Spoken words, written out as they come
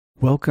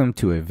Welcome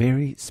to a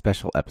very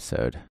special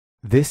episode.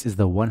 This is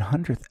the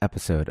 100th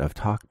episode of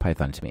Talk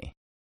Python to Me.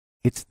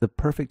 It's the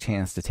perfect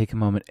chance to take a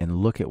moment and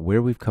look at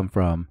where we've come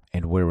from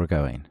and where we're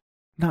going.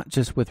 Not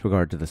just with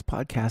regard to this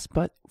podcast,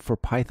 but for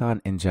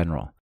Python in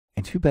general.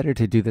 And who better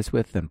to do this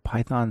with than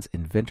Python's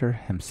inventor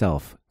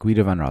himself,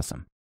 Guido van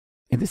Rossum.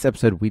 In this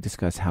episode, we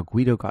discuss how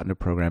Guido got into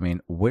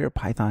programming, where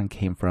Python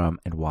came from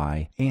and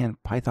why,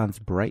 and Python's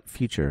bright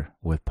future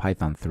with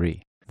Python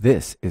 3.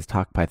 This is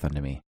Talk Python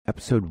to Me,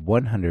 episode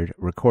 100,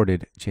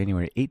 recorded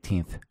January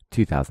 18th,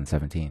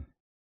 2017.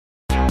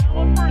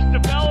 I'm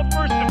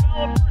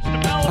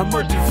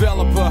a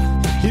developer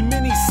in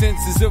many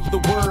senses of the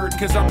word,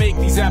 cause I make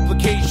these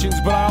applications,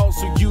 but I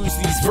also use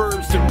these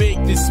verbs to make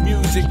this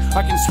music.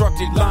 I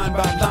construct it line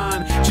by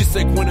line, just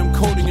like when I'm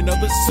coding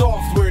another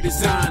software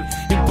design.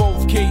 In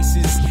both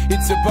cases,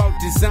 it's about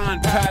design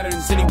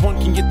patterns.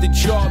 Anyone can get the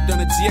job done,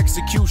 it's the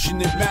execution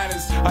that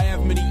matters. I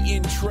have many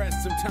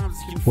interests, sometimes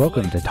it can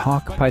Welcome to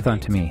Talk Python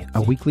to Me,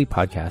 a weekly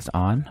podcast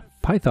on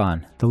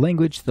Python, the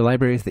language, the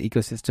libraries, the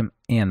ecosystem,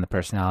 and the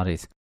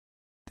personalities.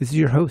 This is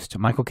your host,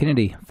 Michael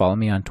Kennedy. Follow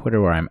me on Twitter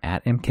where I'm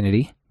at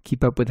mkennedy.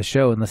 Keep up with the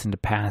show and listen to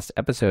past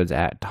episodes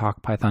at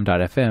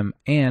talkpython.fm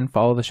and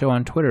follow the show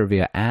on Twitter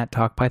via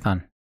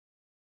 @talkpython.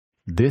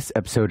 This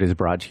episode is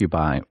brought to you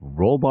by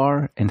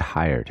Rollbar and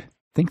Hired.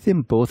 Thank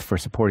them both for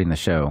supporting the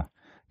show.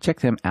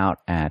 Check them out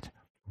at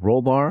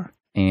Rollbar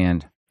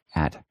and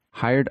at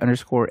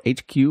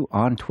Hired_HQ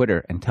on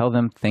Twitter and tell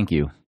them thank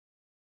you.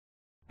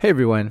 Hey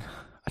everyone.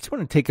 I just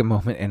want to take a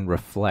moment and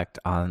reflect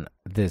on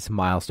this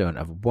milestone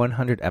of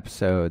 100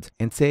 episodes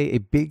and say a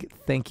big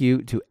thank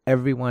you to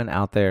everyone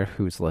out there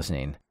who's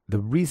listening. The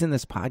reason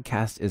this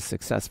podcast is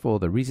successful,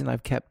 the reason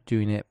I've kept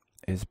doing it,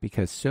 is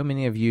because so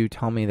many of you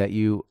tell me that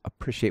you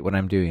appreciate what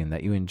I'm doing,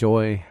 that you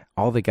enjoy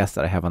all the guests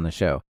that I have on the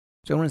show.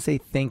 So I want to say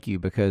thank you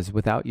because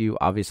without you,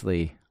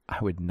 obviously, I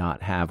would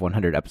not have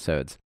 100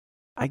 episodes.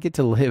 I get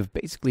to live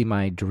basically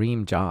my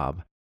dream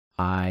job.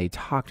 I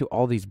talk to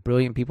all these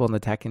brilliant people in the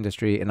tech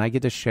industry, and I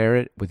get to share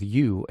it with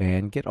you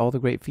and get all the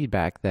great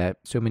feedback that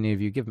so many of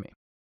you give me.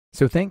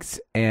 So thanks,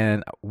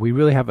 and we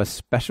really have a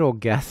special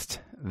guest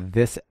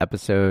this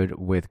episode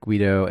with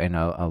Guido and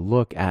a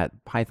look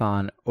at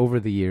Python over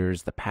the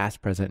years, the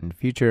past, present, and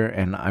future,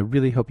 and I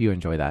really hope you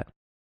enjoy that.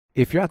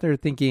 If you're out there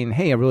thinking,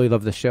 hey, I really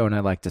love the show and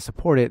I'd like to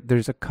support it,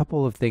 there's a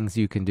couple of things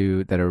you can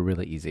do that are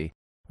really easy.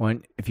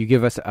 One, if you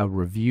give us a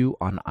review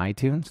on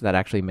iTunes, that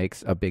actually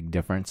makes a big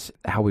difference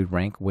how we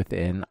rank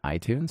within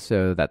iTunes.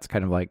 So that's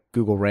kind of like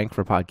Google rank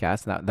for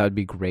podcasts. That would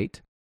be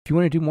great. If you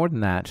want to do more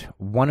than that,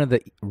 one of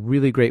the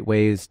really great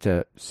ways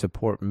to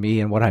support me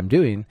and what I'm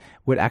doing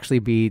would actually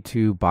be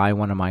to buy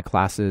one of my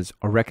classes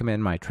or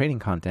recommend my training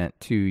content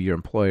to your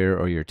employer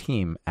or your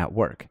team at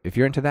work. If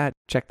you're into that,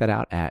 check that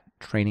out at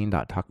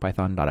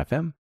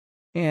training.talkpython.fm.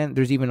 And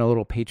there's even a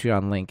little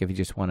Patreon link if you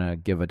just want to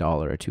give $1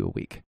 or $2 a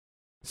week.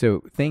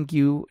 So thank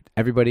you,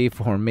 everybody,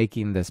 for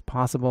making this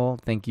possible.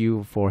 Thank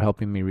you for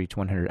helping me reach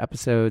 100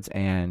 episodes,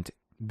 and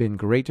been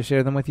great to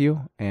share them with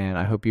you, and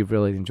I hope you've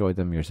really enjoyed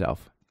them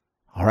yourself.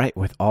 All right,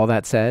 with all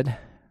that said,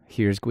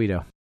 here's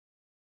Guido.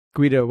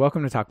 Guido,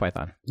 welcome to Talk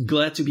Python.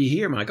 Glad to be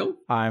here, Michael.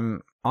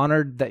 I'm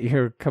honored that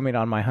you're coming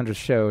on my 100th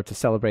show to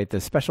celebrate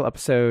this special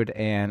episode,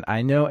 and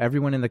I know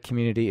everyone in the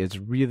community is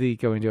really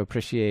going to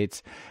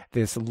appreciate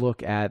this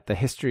look at the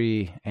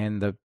history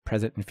and the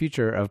present and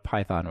future of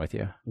Python with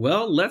you.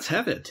 Well, let's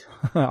have it.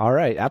 All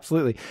right,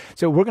 absolutely.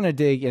 So we're going to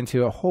dig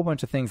into a whole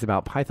bunch of things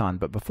about Python,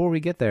 but before we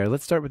get there,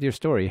 let's start with your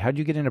story. How did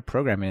you get into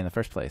programming in the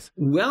first place?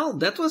 Well,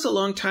 that was a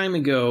long time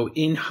ago.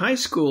 In high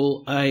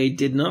school, I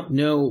did not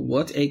know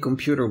what a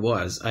computer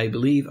was. I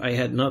believe I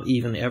had not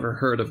even ever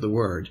heard of the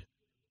word.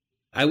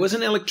 I was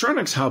an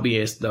electronics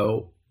hobbyist,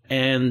 though,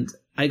 and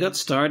I got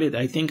started,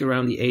 I think,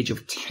 around the age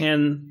of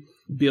 10,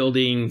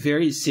 building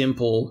very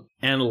simple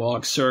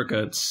analog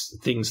circuits,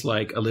 things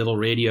like a little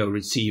radio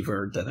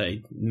receiver that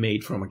I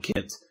made from a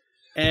kit.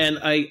 And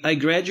I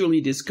gradually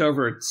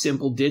discovered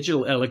simple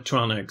digital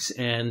electronics,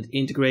 and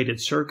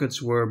integrated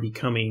circuits were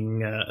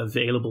becoming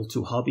available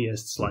to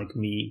hobbyists like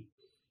me,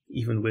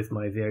 even with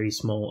my very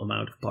small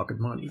amount of pocket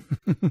money.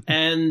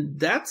 And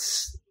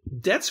that's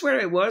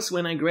where I was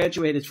when I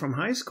graduated from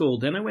high school.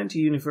 Then I went to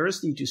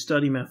university to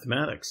study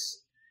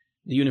mathematics,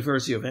 the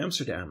University of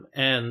Amsterdam.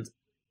 And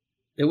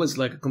it was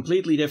like a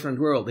completely different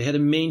world. They had a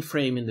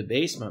mainframe in the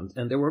basement,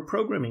 and there were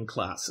programming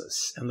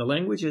classes. And the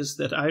languages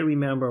that I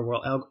remember were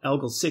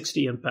Algol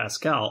 60 and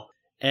Pascal.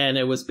 And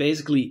I was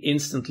basically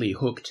instantly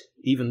hooked,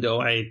 even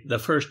though the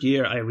first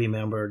year I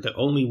remember the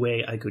only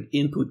way I could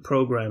input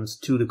programs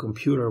to the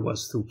computer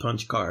was through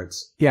punch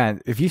cards. Yeah,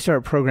 if you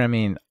start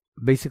programming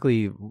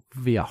basically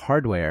via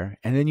hardware,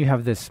 and then you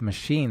have this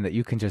machine that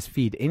you can just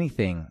feed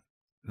anything,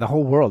 the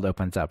whole world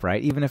opens up,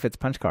 right? Even if it's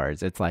punch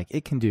cards, it's like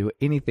it can do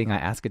anything I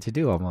ask it to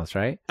do almost,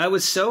 right? I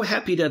was so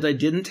happy that I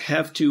didn't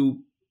have to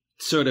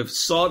sort of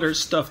solder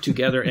stuff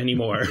together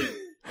anymore.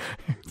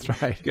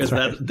 That's right. Because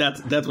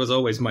that was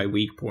always my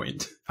weak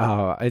point.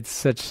 Oh, it's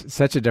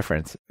such a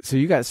difference. So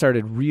you got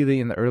started really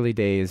in the early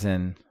days,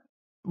 and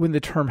when the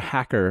term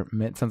hacker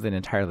meant something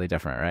entirely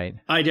different, right?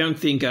 I don't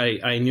think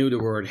I knew the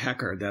word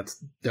hacker.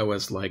 That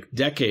was like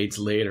decades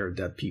later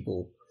that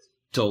people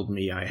told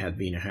me I had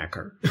been a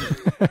hacker.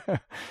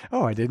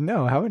 Oh, I didn't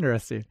know. How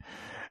interesting.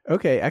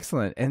 Okay,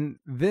 excellent. And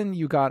then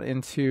you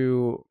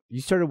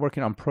started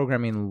working on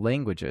programming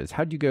languages.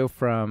 How'd you go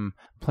from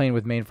playing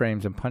with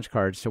mainframes and punch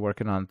cards to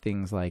working on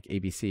things like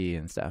ABC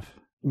and stuff?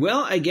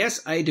 Well, I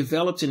guess I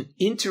developed an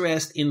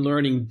interest in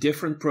learning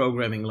different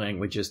programming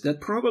languages.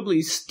 That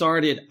probably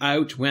started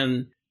out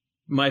when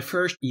my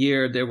first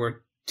year, there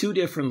were 2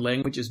 different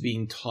languages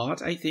being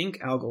taught, I think,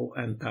 Algol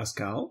and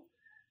Pascal.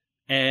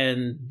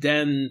 And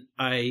then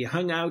I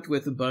hung out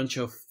with a bunch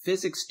of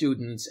physics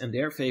students, and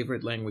their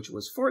favorite language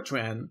was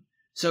Fortran.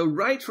 So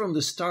right from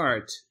the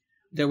start,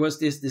 there was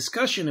this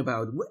discussion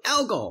about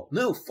Algol,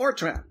 no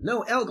Fortran,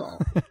 no Algol,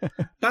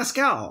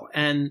 Pascal.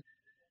 And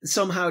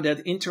somehow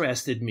that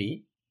interested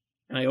me.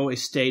 And I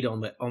always stayed on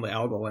the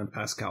Algol and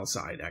Pascal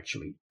side,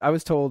 actually. I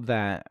was told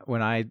that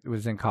when I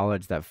was in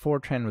college that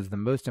Fortran was the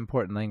most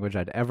important language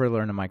I'd ever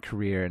learn in my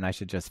career, and I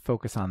should just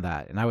focus on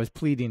that. And I was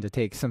pleading to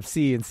take some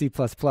C and C++.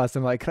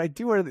 I'm like, could I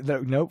do it?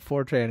 Nope,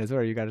 Fortran is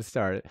where you got to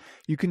start.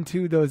 You can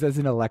do those as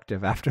an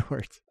elective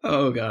afterwards.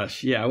 Oh,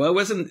 gosh. Yeah. Well, it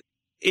wasn't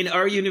in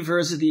our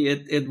university.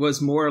 It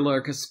was more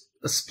like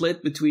a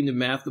split between the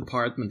math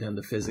department and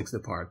the physics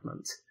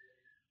department.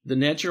 The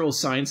natural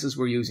sciences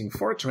were using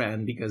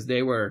Fortran because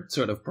they were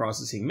sort of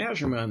processing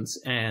measurements,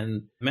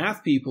 and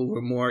math people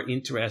were more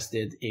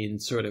interested in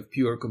sort of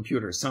pure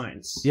computer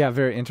science. Yeah,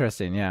 very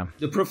interesting, yeah.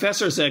 The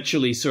professors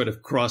actually sort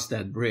of crossed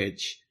that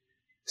bridge.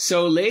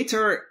 So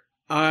later,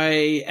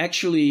 I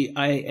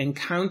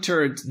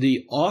encountered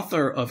the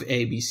author of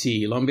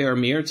ABC, Lambert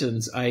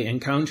Meertens. I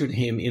encountered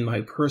him in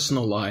my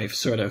personal life,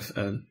 sort of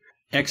an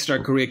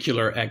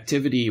extracurricular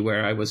activity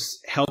where I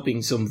was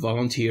helping some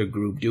volunteer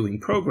group doing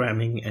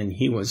programming, and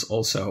he was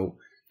also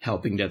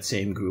helping that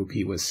same group.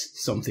 He was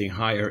something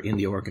higher in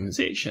the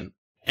organization.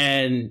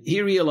 And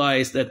he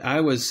realized that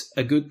I was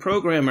a good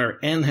programmer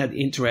and had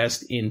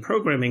interest in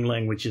programming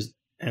languages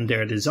and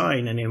their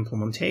design and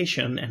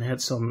implementation, and had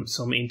some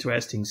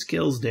interesting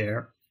skills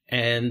there.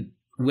 And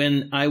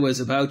when I was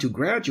about to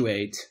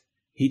graduate,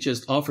 he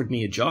just offered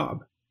me a job.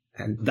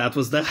 And that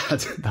was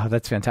that. Oh,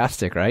 that's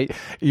fantastic, right?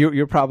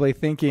 You're probably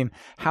thinking,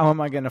 how am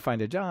I going to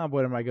find a job?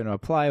 What am I going to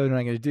apply? What am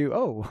I going to do?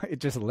 Oh, it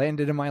just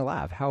landed in my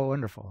lap. How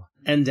wonderful.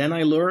 And then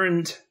I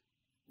learned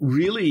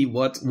really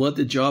what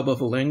the job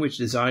of a language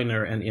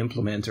designer and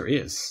implementer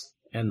is.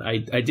 And I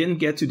didn't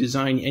get to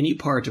design any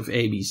part of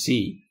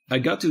ABC. I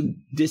got to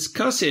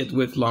discuss it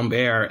with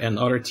Lambert and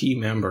other team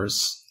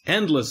members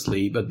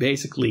endlessly, but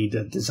basically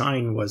the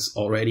design was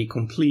already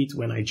complete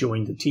when I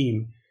joined the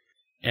team.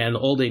 And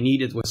all they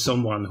needed was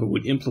someone who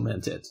would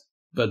implement it.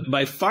 But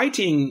by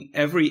fighting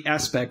every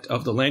aspect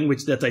of the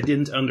language that I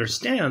didn't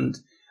understand,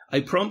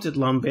 I prompted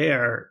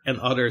Lambert and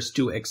others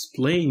to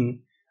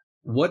explain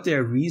what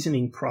their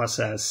reasoning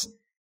process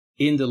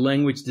in the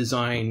language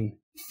design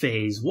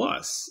phase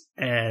was.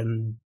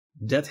 And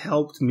that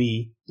helped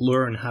me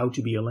learn how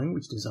to be a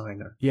language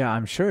designer. Yeah,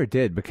 I'm sure it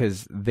did,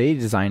 because they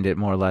designed it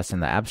more or less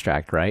in the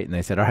abstract, right? And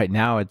they said, all right,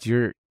 now it's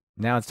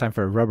time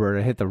for a rubber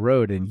to hit the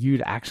road, and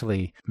you'd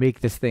actually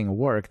make this thing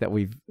work that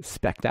we've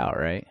spec'd out,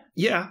 right?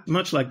 Yeah,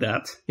 much like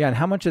that. Yeah, and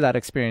how much of that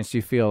experience do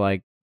you feel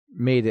like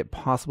made it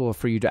possible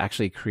for you to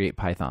actually create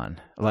Python?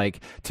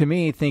 Like, to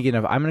me, thinking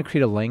of, I'm going to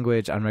create a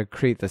language, I'm going to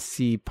create the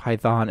C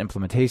Python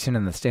implementation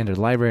and the standard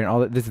library and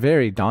all that, this is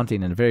very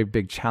daunting and a very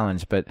big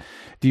challenge. But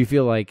do you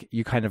feel like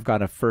you kind of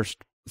got a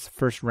first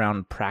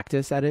round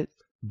practice at it,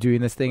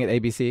 doing this thing at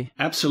ABC?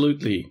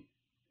 Absolutely.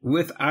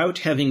 Without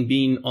having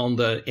been on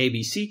the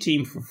ABC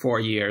team for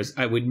 4 years,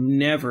 I would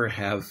never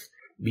have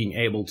been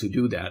able to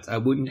do that. I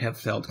wouldn't have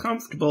felt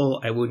comfortable.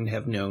 I wouldn't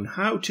have known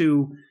how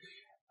to.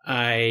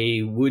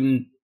 I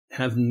wouldn't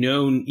have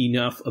known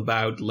enough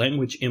about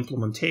language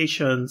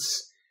implementations.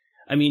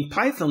 I mean,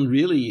 Python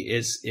really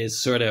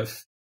is sort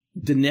of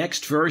the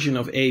next version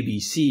of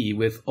ABC,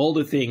 with all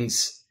the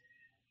things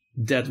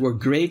that were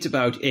great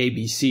about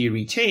ABC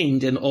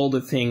retained and all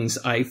the things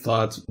I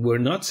thought were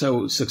not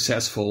so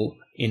successful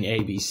in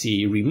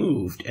ABC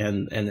removed,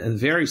 and a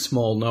very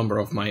small number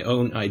of my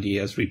own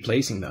ideas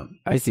replacing them.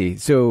 I see.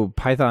 So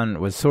Python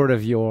was sort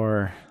of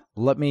your,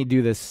 let me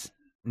do this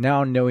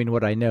now knowing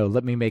what I know,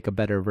 let me make a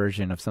better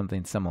version of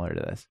something similar to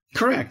this.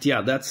 Correct.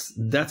 Yeah,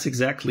 that's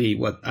exactly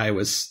what I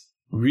was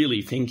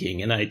really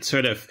thinking. And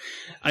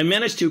I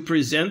managed to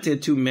present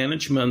it to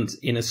management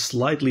in a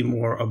slightly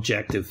more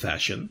objective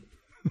fashion.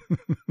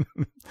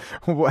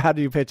 How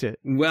do you pitch it?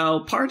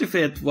 Well, part of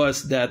it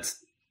was that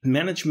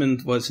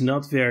management was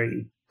not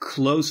very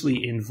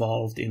closely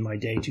involved in my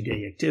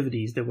day-to-day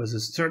activities. There was a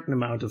certain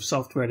amount of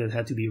software that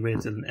had to be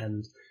written,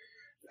 and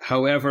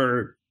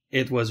however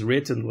it was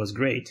written was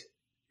great,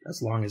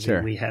 as long as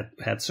we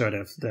had sort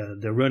of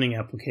the running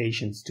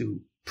applications to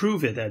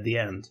prove it at the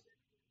end.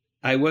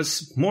 I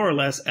was more or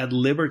less at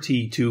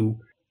liberty to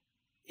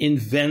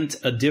invent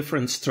a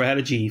different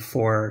strategy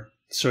for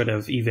sort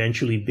of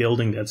eventually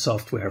building that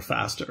software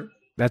faster.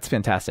 That's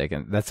fantastic.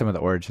 And that's some of the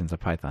origins of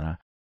Python, huh?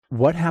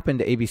 What happened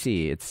to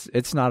ABC?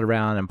 It's not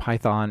around, and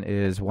Python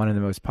is one of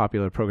the most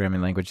popular programming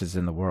languages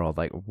in the world.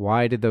 Like,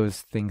 why did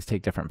those things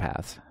take different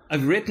paths?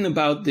 I've written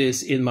about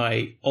this in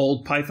my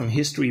old Python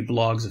history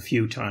blogs a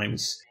few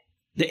times.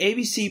 The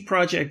ABC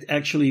project,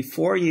 actually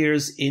 4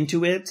 years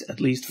into it, at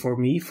least for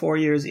me, 4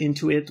 years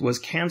into it, was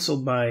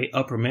canceled by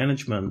upper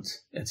management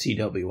at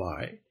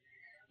CWI.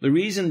 The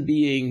reason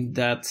being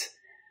that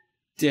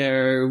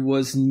there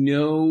was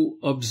no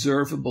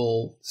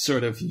observable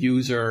sort of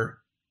user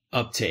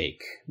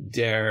uptake.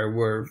 There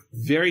were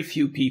very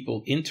few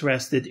people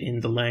interested in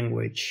the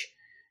language.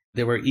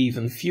 There were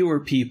even fewer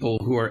people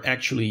who were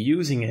actually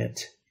using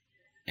it.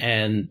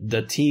 And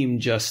the team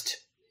just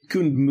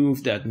couldn't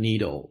move that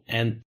needle.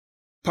 And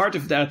part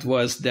of that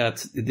was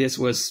that this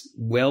was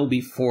well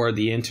before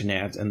the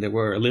internet, and there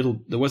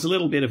was a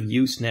little bit of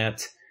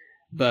Usenet,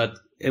 but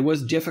it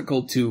was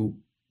difficult to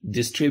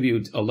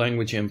distribute a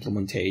language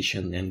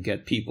implementation and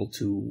get people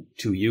to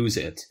use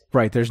it.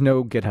 Right. There's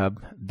no GitHub.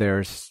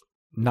 There's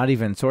not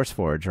even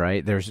SourceForge,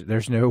 right?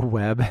 There's no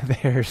web.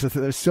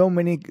 There's so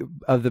many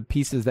of the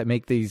pieces that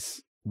make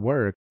these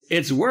work.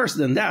 It's worse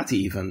than that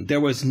even. There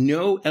was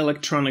no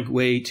electronic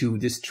way to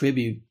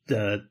distribute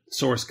the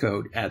source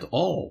code at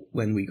all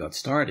when we got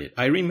started.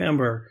 I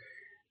remember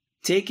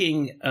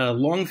taking a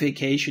long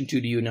vacation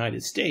to the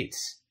United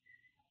States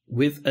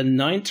with a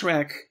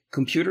 9-track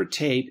computer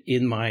tape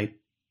in my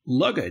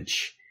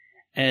luggage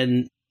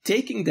and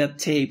taking that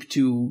tape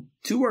to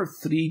 2 or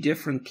 3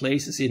 different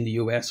places in the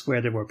US where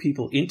there were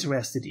people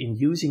interested in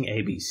using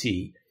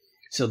ABC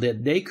so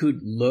that they could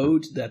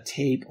load that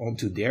tape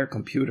onto their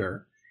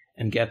computer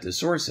and get the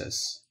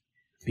sources.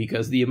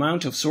 Because the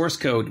amount of source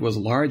code was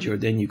larger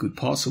than you could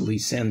possibly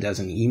send as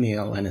an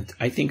email, and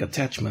I think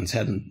attachments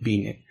hadn't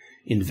been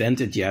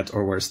invented yet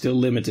or were still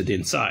limited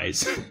in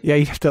size. Yeah,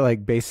 you have to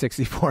like base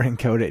 64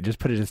 encode it, just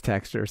put it as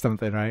text or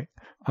something, right?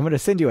 I'm going to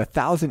send you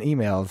 1,000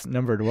 emails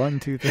numbered 1,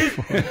 2, 3,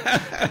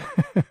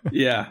 4.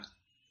 Yeah.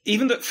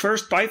 Even the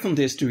first Python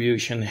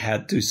distribution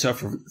had to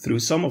suffer through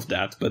some of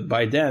that. But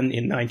by then,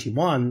 in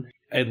 91,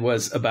 it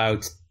was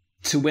about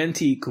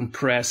 20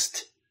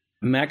 compressed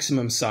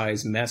maximum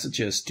size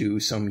messages to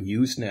some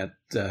Usenet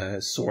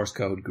source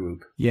code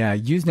group. Yeah,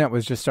 Usenet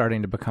was just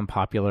starting to become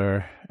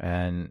popular,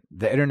 and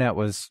the internet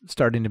was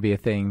starting to be a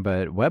thing,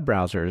 but web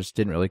browsers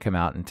didn't really come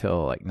out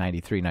until like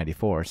 93,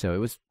 94, so it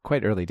was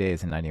quite early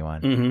days in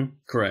 91. Mm-hmm.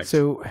 Correct.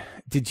 So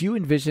did you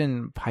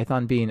envision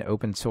Python being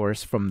open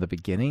source from the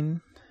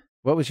beginning?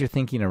 What was your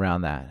thinking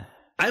around that?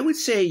 I would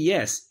say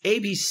yes.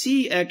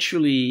 ABC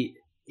actually,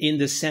 in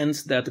the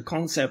sense that the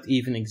concept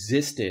even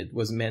existed,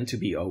 was meant to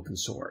be open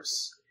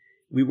source.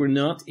 We were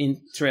not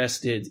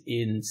interested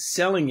in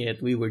selling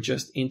it. We were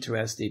just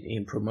interested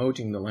in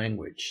promoting the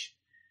language.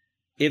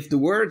 If the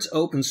words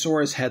open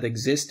source had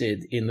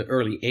existed in the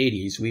early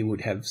 80s, we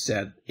would have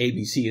said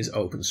ABC is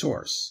open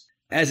source.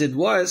 As it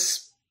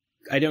was,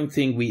 I don't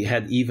think we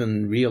had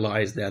even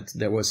realized that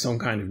there was some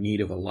kind of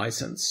need of a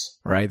license.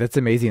 Right. That's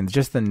amazing.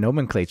 Just the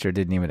nomenclature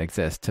didn't even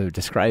exist to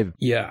describe.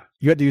 Yeah.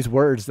 You had to use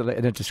words in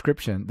a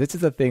description. This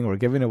is a thing we're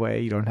giving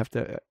away. You don't have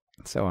to...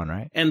 so on,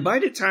 right? And by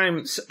the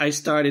time I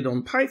started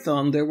on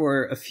Python, there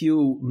were a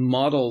few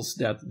models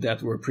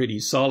that were pretty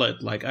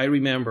solid. Like I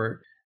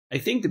remember, I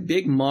think the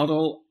big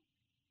model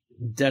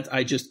that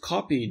I just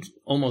copied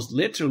almost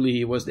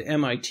literally was the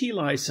MIT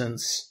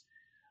license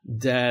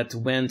that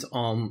went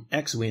on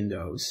X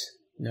Windows.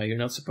 Now, you're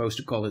not supposed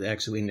to call it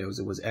X Windows.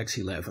 It was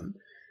X11.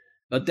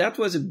 But that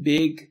was a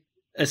big,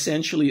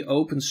 essentially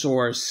open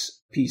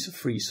source piece of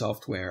free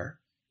software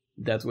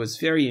that was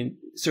very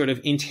sort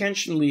of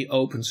intentionally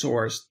open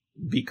sourced,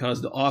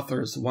 because the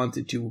authors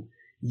wanted to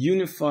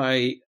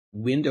unify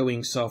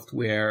windowing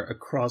software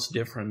across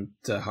different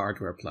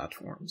hardware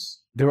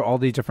platforms. There were all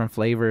these different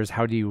flavors.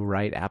 How do you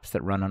write apps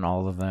that run on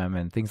all of them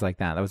and things like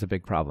that? That was a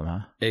big problem,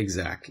 huh?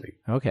 Exactly.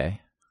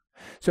 Okay.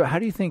 So how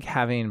do you think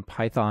having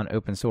Python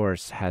open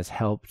source has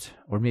helped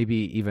or maybe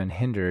even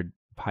hindered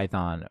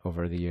Python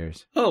over the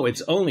years? Oh,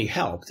 it's only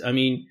helped. I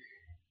mean,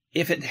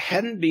 if it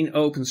hadn't been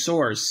open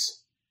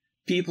source,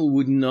 people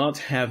would not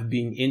have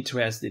been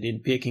interested in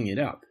picking it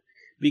up.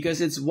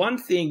 Because it's one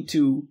thing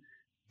to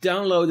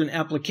download an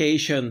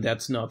application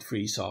that's not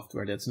free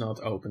software, that's not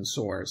open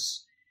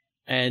source,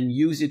 and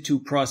use it to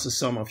process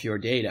some of your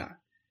data.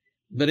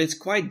 But it's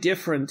quite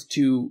different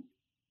to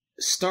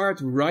start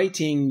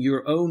writing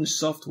your own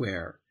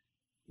software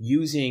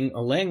using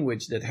a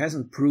language that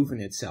hasn't proven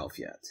itself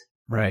yet.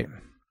 Right.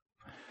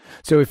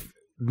 So if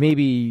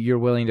maybe you're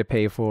willing to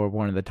pay for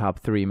one of the top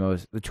 3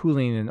 the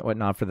tooling and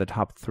whatnot for the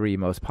top 3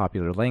 most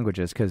popular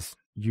languages, because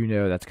you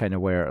know that's kind of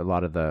where a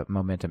lot of the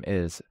momentum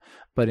is.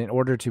 But in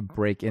order to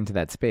break into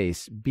that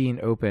space, being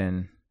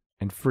open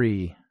and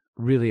free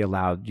really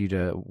allowed you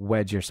to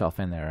wedge yourself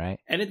in there, right?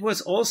 And it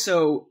was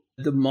also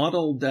the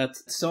model that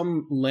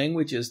some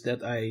languages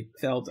that I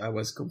felt I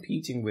was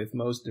competing with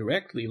most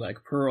directly,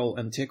 like Perl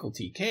and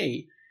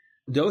Tcl/Tk,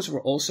 those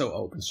were also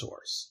open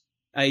source.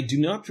 I do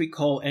not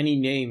recall any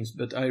names,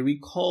 but I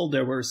recall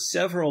there were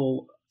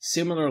several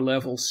similar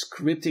level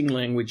scripting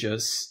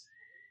languages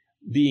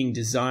being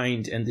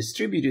designed and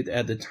distributed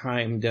at the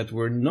time that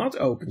were not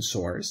open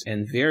source,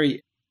 and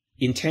very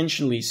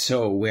intentionally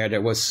so, where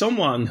there was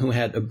someone who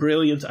had a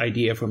brilliant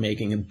idea for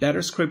making a better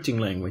scripting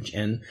language.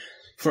 And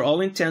for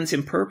all intents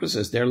and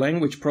purposes, their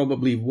language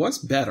probably was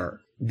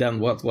better than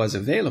what was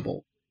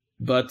available.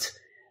 But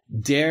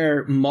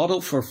their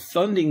model for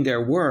funding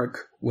their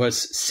work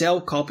was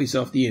sell copies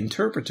of the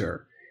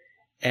interpreter.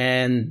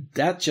 And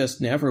that just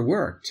never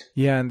worked.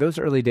 Yeah, in those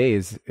early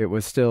days, it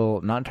was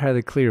still not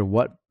entirely clear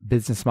what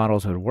business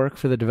models would work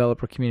for the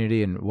developer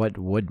community and what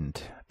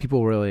wouldn't. People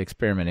were really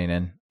experimenting,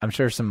 and I'm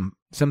sure some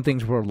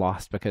things were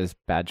lost because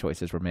bad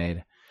choices were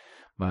made.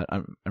 But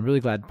I'm really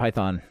glad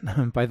Python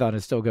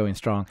is still going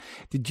strong.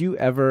 Did you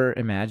ever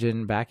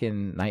imagine back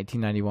in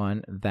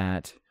 1991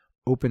 that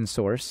open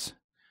source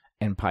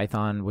and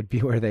Python would be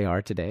where they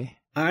are today?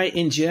 I,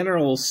 in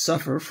general,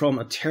 suffer from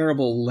a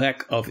terrible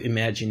lack of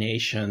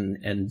imagination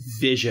and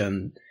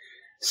vision.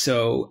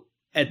 So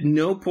at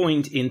no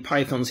point in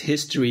Python's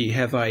history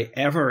have I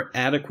ever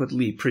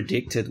adequately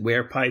predicted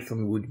where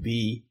Python would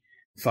be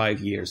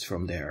 5 years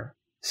from there.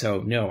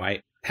 So no,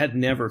 I had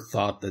never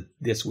thought that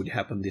this would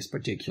happen this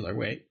particular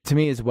way. To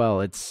me as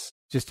well, it's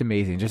just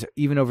amazing. Just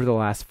even over the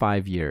last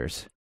 5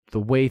 years, the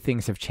way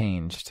things have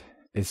changed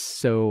is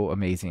so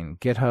amazing.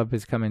 GitHub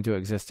has come into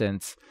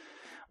existence.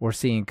 We're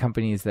seeing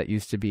companies that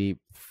used to be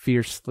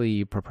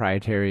fiercely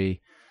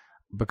proprietary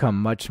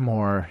become much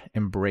more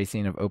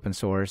embracing of open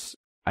source.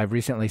 I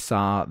recently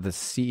saw the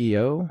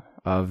CEO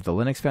of the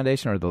Linux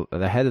Foundation, or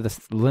the head of the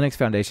Linux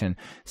Foundation,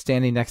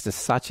 standing next to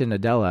Satya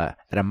Nadella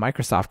at a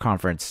Microsoft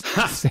conference,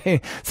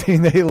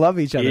 saying they love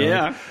each other.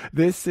 Yeah. Like,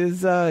 this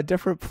is a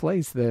different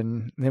place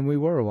than we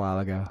were a while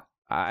ago.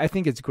 I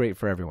think it's great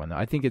for everyone, though.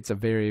 I think it's a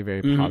very,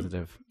 very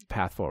positive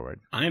path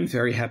forward. I'm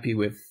very happy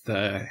with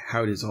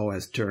how this all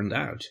has turned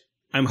out.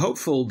 I'm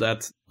hopeful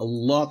that a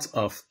lot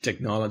of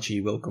technology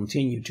will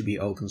continue to be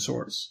open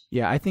source.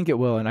 Yeah, I think it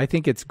will. And I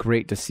think it's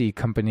great to see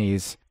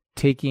companies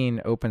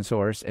taking open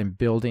source and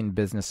building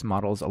business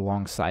models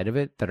alongside of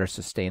it that are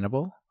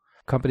sustainable.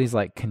 Companies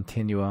like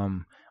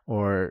Continuum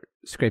or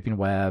Scraping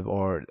Web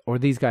or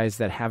these guys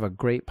that have a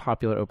great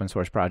popular open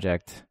source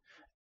project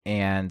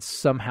and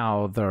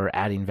somehow they're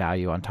adding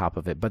value on top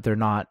of it, but they're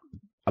not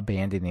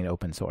abandoning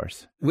open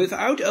source.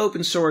 Without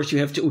open source, you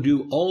have to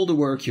do all the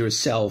work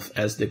yourself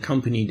as the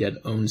company that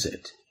owns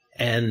it.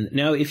 And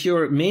now if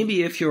you're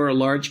a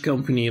large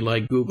company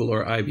like Google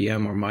or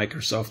IBM or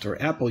Microsoft or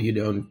Apple, you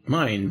don't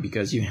mind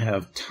because you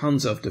have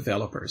tons of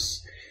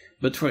developers.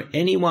 But for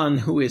anyone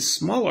who is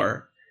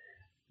smaller,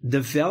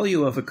 the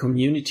value of a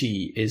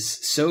community is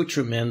so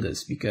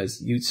tremendous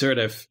because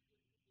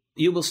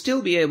you will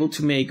still be able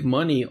to make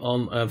money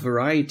on a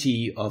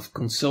variety of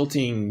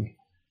consulting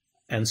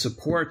and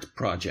support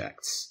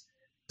projects.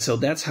 So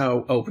that's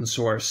how open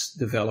source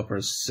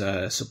developers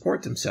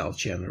support themselves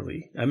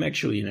generally. I'm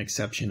actually an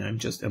exception. I'm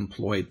just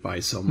employed by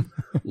some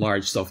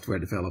large software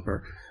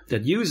developer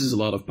that uses a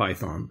lot of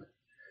Python.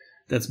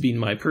 That's been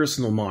my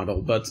personal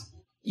model. But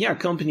yeah,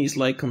 companies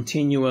like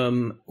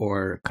Continuum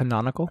or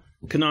Canonical,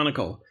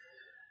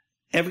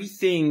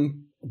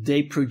 everything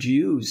they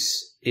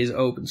produce is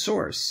open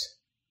source.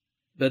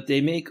 But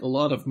they make a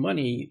lot of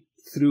money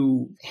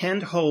through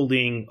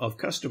hand-holding of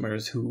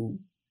customers who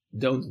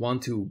don't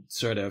want to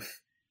sort of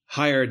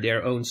hire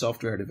their own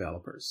software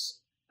developers.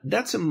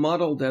 That's a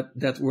model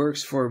that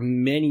works for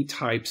many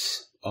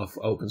types of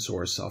open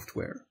source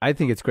software. I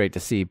think it's great to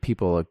see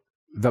people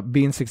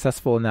being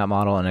successful in that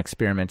model and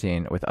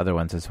experimenting with other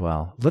ones as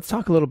well. Let's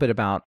talk a little bit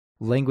about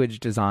language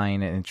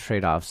design and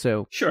trade-offs.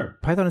 So sure.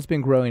 Python has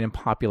been growing in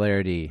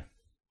popularity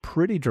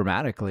pretty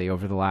dramatically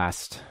over the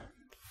last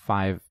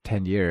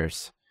 5-10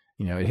 years.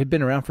 You know, it had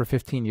been around for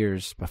 15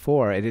 years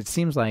before, and it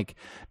seems like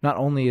not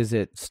only is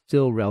it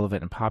still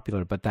relevant and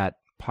popular, but that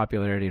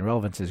popularity and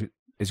relevance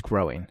is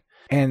growing.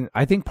 And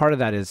I think part of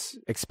that is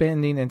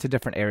expanding into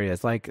different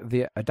areas, like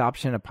the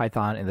adoption of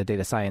Python in the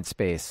data science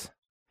space,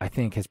 I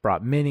think has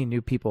brought many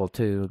new people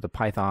to the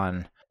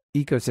Python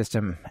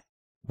ecosystem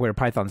where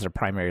Python's their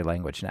primary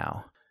language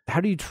now. How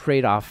do you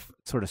trade off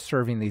sort of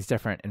serving these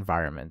different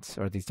environments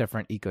or these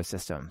different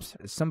ecosystems?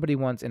 Somebody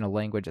wants in a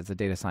language as a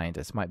data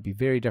scientist might be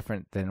very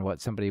different than what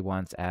somebody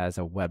wants as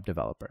a web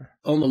developer.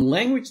 On the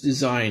language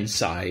design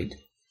side,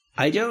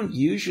 I don't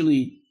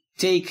usually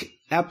take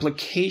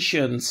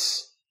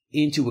applications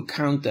into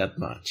account that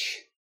much.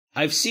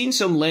 I've seen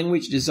some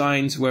language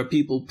designs where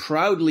people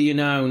proudly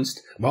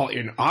announced, well,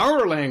 in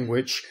our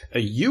language,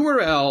 a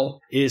URL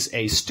is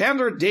a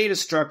standard data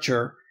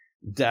structure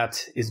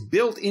that is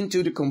built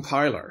into the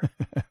compiler.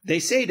 They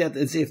say that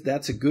as if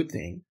that's a good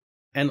thing.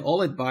 And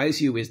all it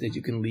buys you is that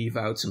you can leave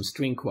out some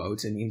string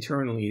quotes, and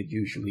internally it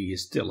usually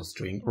is still a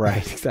string.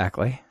 Right,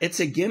 exactly.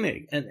 It's a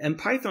gimmick. And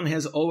Python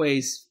has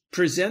always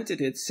presented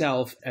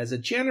itself as a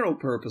general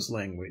purpose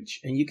language,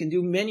 and you can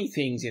do many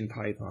things in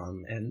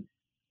Python. And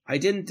I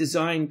didn't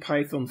design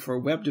Python for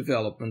web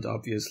development,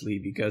 obviously,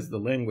 because the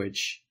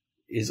language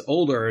is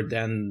older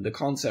than the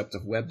concept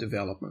of web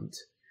development.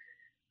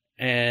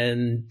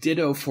 And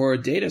ditto for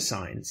data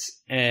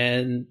science.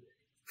 And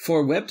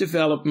for web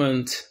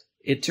development,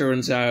 it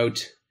turns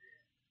out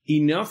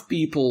enough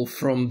people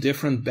from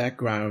different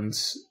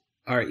backgrounds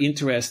are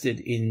interested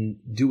in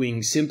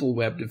doing simple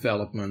web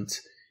development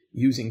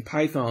using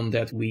Python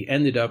that we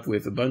ended up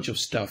with a bunch of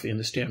stuff in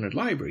the standard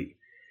library.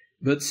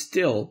 But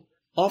still,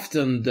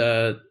 often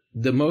the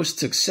most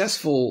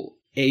successful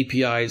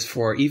APIs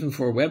even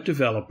for web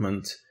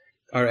development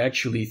are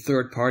actually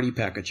third-party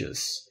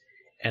packages.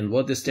 And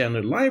what the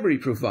standard library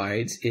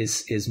provides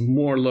is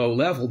more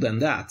low-level than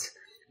that.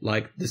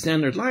 Like the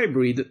standard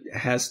library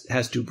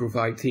has to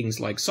provide things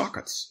like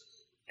sockets.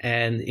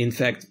 And in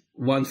fact,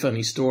 one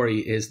funny story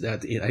is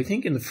that I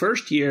think in the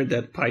first year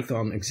that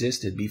Python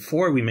existed,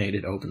 before we made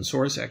it open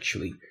source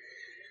actually,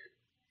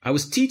 I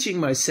was teaching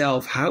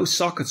myself how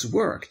sockets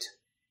worked.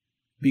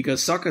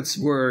 Because sockets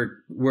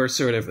were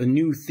sort of a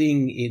new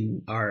thing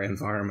in our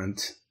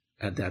environment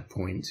at that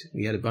point.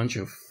 We had a bunch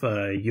of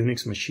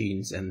Unix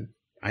machines, and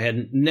I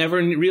had never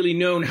really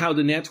known how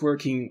the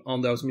networking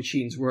on those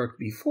machines worked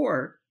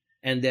before.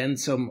 And then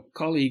some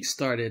colleagues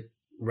started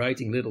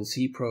writing little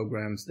C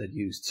programs that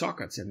used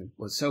sockets, and it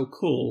was so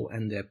cool.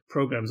 And the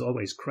programs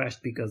always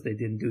crashed because they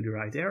didn't do the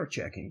right error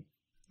checking.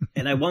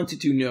 And I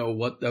wanted to know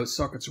what those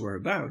sockets were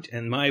about.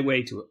 And my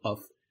way of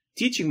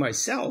teaching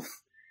myself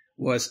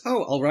was,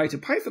 I'll write a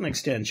Python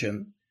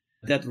extension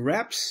that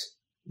wraps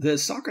the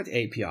socket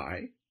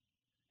API.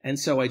 And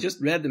so I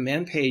just read the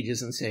man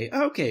pages and say,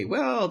 okay,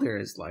 well,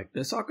 there's like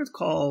the socket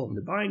call and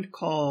the bind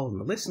call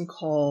and the listen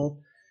call.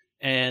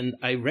 And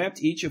I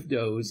wrapped each of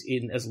those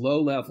in as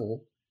low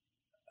level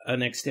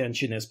an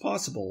extension as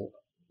possible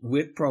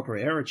with proper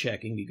error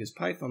checking, because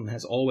Python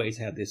has always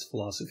had this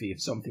philosophy,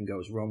 if something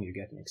goes wrong, you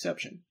get an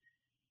exception.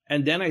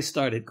 And then I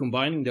started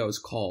combining those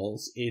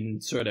calls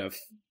in sort of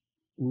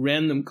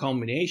random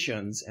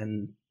combinations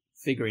and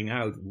figuring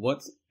out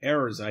what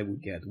errors I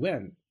would get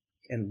when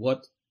and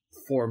what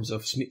forms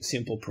of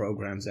simple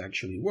programs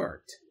actually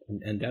worked.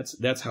 And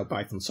that's how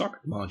Python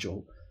socket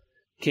module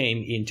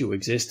came into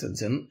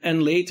existence.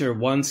 And later,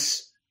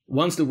 once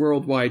the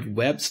World Wide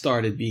Web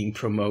started being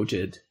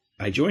promoted,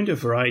 I joined a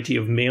variety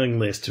of mailing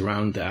lists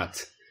around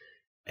that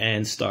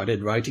and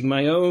started writing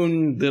my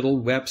own little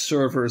web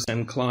servers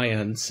and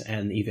clients.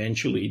 And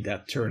eventually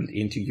that turned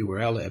into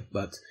URLib.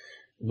 But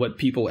what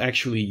people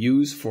actually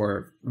use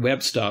for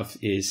web stuff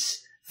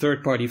is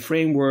third-party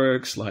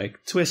frameworks like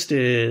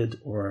Twisted,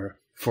 or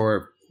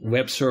for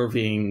web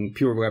serving,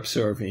 pure web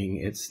serving,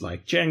 it's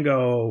like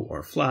Django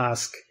or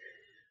Flask.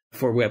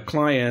 For web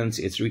clients,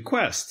 it's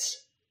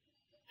requests.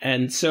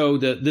 And so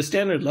the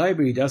standard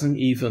library doesn't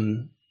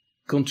even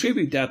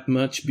contribute that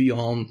much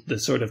beyond the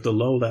sort of the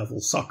low-level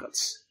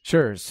sockets.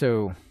 Sure.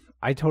 So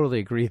I totally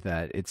agree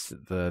that it's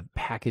the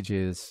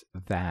packages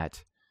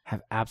that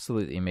have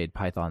absolutely made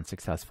Python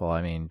successful.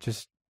 I mean,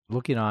 just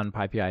looking on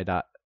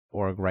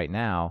pypi.org right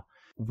now,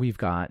 we've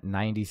got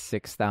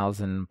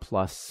 96,000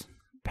 plus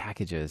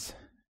packages,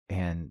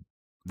 and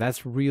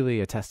that's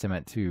really a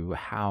testament to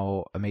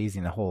how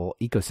amazing the whole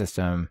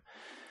ecosystem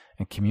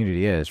and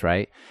community is,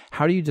 right?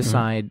 How do you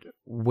decide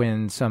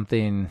when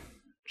something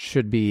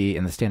should be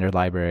in the standard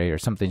library or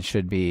something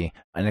should be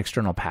an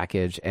external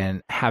package,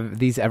 and have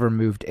these ever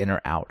moved in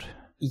or out?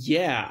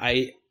 Yeah,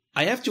 I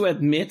have to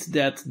admit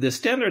that the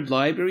standard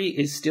library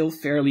is still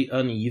fairly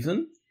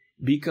uneven,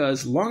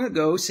 because long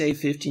ago, say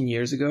 15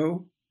 years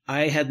ago,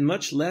 I had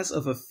much less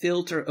of a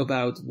filter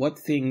about what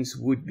things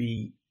would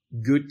be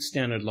good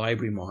standard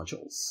library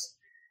modules.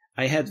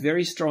 I had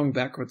very strong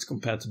backwards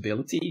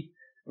compatibility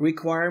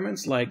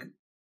requirements, like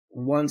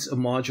once a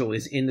module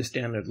is in the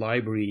standard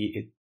library,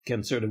 it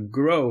can sort of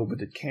grow,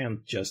 but it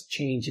can't just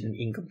change in an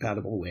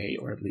incompatible way,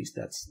 or at least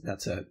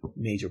that's a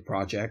major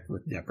project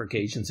with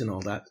deprecations and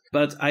all that.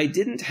 But I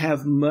didn't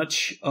have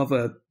much of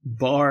a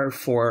bar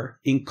for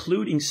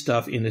including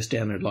stuff in the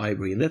standard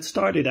library. And that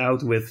started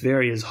out with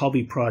various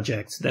hobby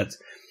projects that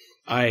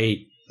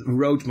I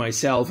wrote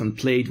myself and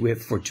played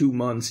with for 2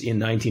 months in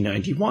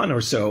 1991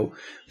 or so,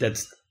 that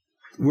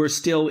were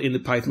still in the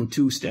Python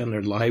 2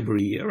 standard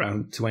library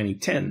around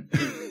 2010.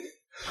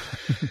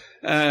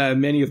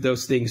 Many of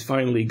those things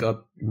finally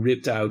got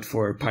ripped out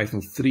for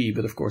Python 3,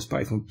 but of course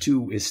Python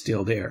 2 is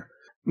still there.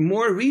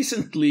 More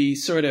recently,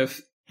 sort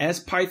of as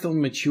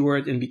Python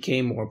matured and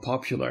became more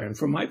popular, and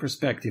from my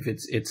perspective,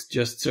 it's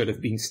just sort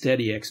of been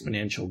steady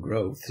exponential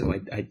growth. So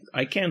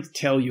I can't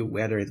tell you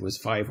whether it was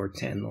 5 or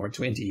 10 or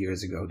 20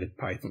 years ago that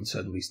Python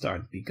suddenly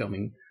started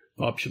becoming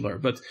popular.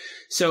 But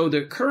so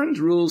the current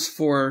rules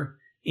for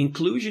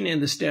inclusion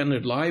in the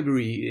standard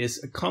library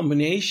is a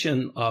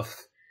combination of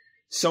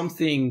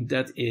something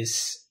that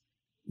is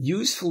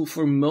useful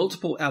for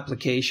multiple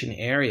application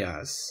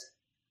areas.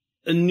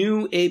 A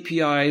new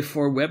API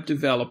for web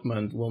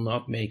development will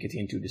not make it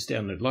into the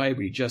standard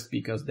library just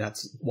because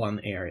that's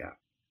one area.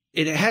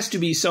 It has to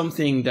be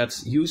something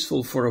that's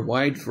useful for a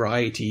wide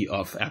variety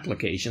of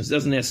applications. It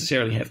doesn't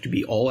necessarily have to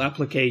be all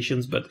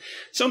applications, but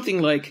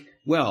something like,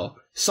 well,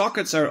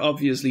 sockets are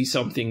obviously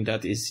something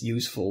that is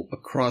useful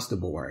across the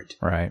board.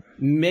 Right.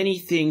 Many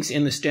things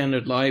in the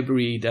standard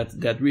library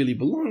that really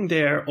belong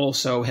there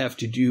also have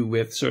to do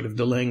with sort of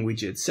the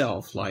language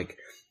itself, like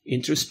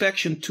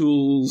introspection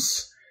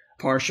tools,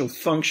 partial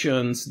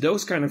functions,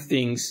 those kind of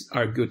things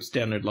are good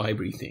standard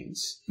library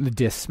things. The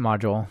dis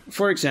module.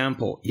 For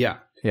example, yeah.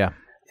 Yeah.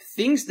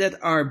 Things that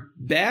are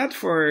bad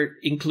for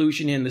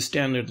inclusion in the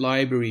standard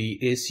library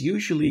is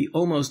usually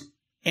almost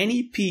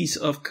any piece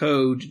of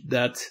code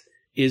that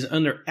is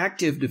under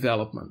active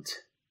development.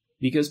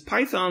 Because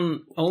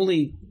Python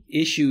only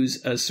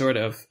issues a sort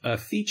of a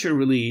feature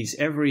release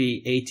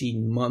every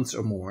 18 months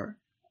or more.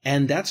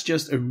 And that's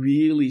just a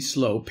really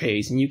slow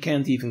pace, and you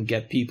can't even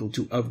get people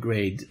to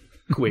upgrade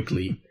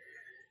quickly.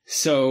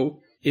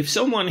 So if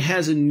someone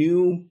has a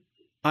new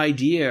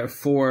idea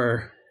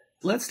for,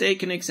 let's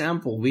take an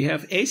example. We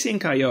have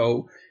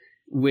async.io,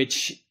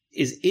 which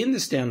is in the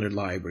standard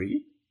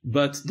library,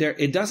 but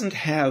it doesn't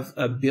have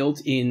a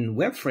built-in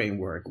web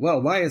framework. Well,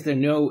 why is there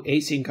no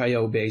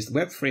async.io based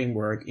web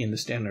framework in the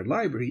standard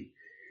library?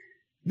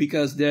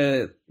 Because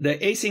the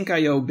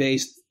async.io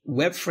based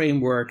web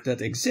framework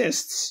that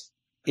exists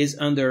is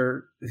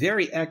under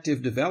very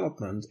active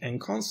development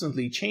and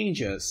constantly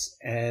changes,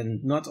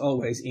 and not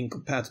always in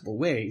compatible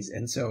ways.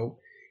 And so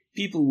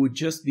people would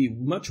just be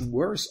much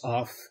worse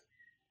off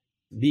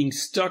being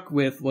stuck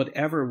with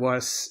whatever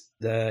was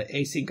the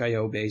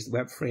async.io based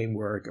web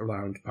framework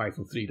around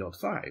Python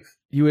 3.5.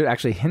 You would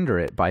actually hinder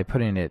it by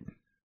putting it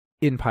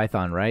in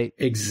Python, right?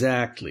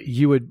 Exactly.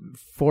 You would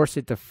force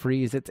it to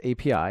freeze its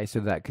API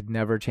so that could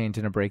never change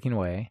in a breaking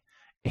way,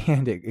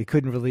 and it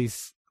couldn't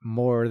release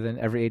more than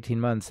every 18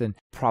 months, and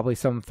probably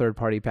some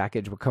third-party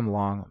package would come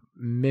along,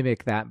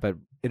 mimic that, but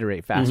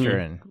iterate faster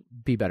and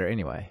be better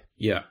anyway.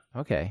 Yeah.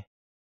 Okay.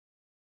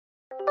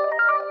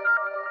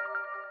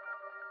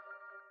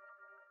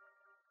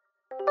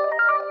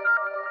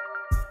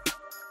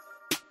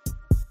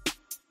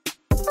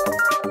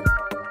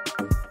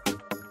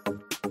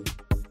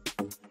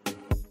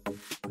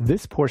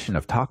 This portion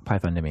of Talk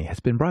Python to Me has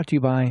been brought to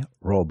you by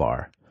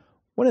Rollbar.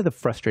 One of the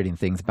frustrating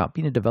things about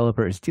being a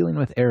developer is dealing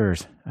with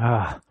errors.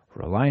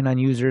 Relying on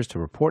users to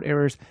report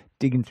errors,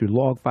 digging through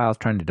log files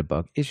trying to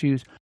debug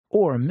issues,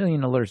 or a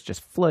million alerts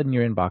just flooding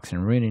your inbox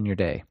and ruining your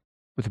day.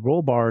 With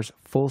Rollbar's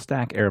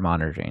full-stack error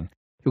monitoring,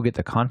 you'll get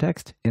the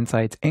context,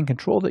 insights, and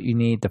control that you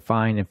need to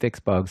find and fix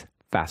bugs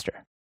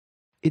faster.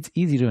 It's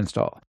easy to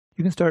install.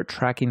 You can start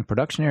tracking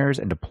production errors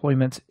and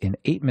deployments in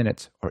 8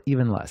 minutes or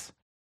even less.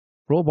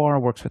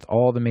 Rollbar works with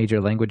all the major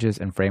languages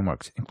and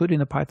frameworks, including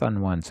the Python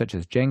ones such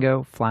as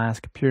Django,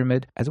 Flask,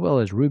 Pyramid, as well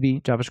as Ruby,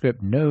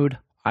 JavaScript, Node,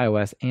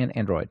 iOS, and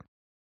Android.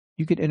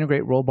 You can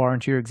integrate Rollbar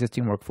into your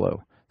existing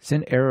workflow,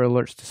 send error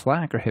alerts to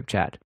Slack or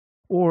HipChat,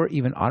 or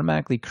even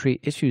automatically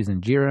create issues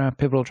in Jira,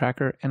 Pivotal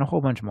Tracker, and a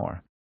whole bunch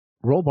more.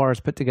 Rollbar has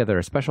put together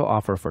a special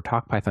offer for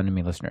Talk Python to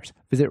Me listeners.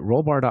 Visit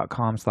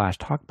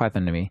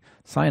rollbar.com/talkpython2me,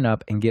 sign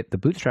up, and get the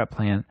Bootstrap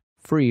plan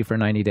free for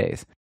 90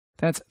 days.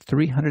 That's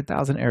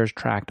 300,000 errors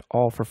tracked,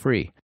 all for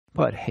free.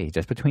 But hey,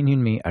 just between you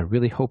and me, I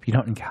really hope you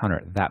don't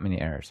encounter that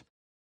many errors.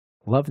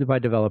 Loved by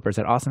developers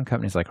at awesome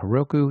companies like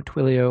Heroku,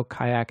 Twilio,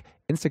 Kayak,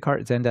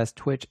 Instacart, Zendesk,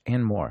 Twitch,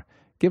 and more.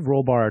 Give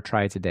Rollbar a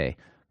try today.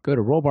 Go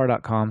to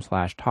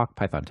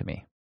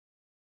rollbar.com/talkpython2me.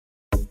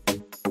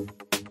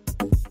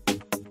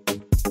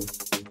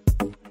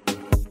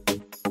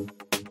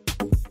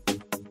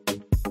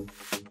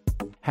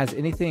 Has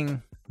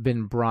anything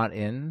been brought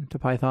in to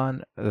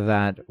Python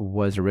that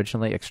was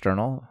originally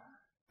external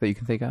that you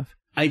can think of?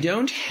 I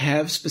don't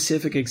have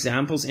specific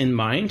examples in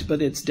mind, but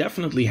it's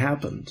definitely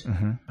happened.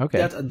 Okay.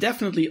 That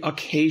definitely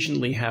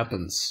occasionally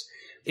happens.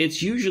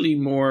 It's usually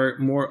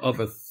more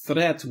of a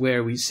threat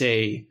where we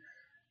say,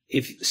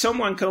 if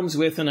someone comes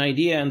with an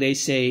idea and they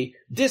say,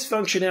 this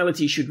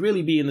functionality should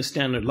really be in the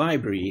standard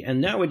library,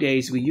 and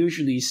nowadays we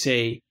usually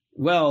say,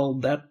 well,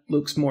 that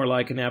looks more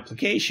like an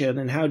application,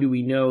 and how do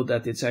we know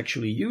that it's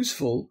actually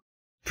useful?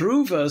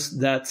 Prove us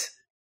that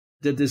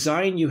the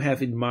design you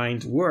have in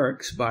mind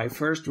works by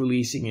first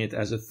releasing it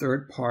as a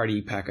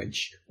third-party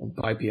package on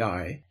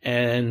PyPI,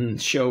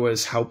 and show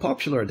us how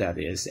popular that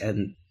is.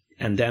 And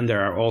then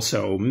there are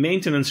also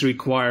maintenance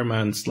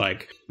requirements,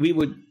 like we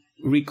would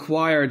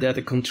require that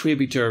a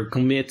contributor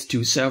commit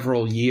to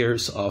several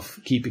years of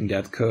keeping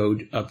that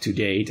code up to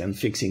date and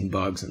fixing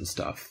bugs and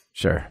stuff.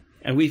 Sure.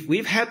 And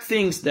we've had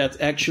things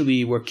that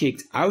actually were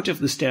kicked out of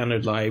the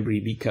standard library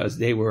because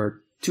they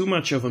were too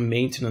much of a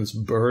maintenance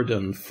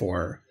burden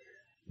for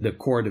the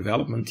core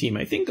development team.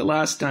 I think the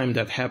last time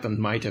that happened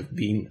might have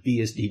been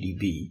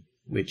BSDDB,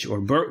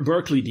 or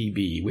Berkeley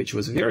DB, which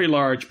was a very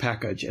large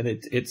package, and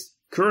it's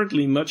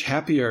currently much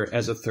happier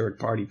as a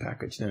third-party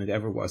package than it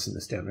ever was in the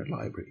standard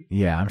library.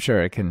 Yeah, I'm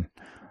sure it can,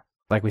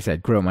 like we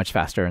said, grow much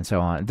faster and so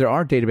on. There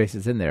are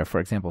databases in there. For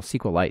example,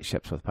 SQLite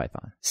ships with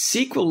Python.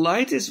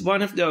 SQLite is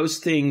one of those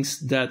things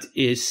that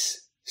is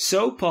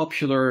so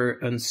popular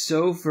and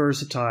so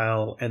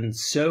versatile and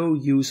so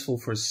useful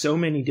for so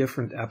many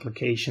different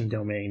application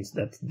domains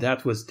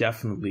that was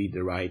definitely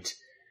the right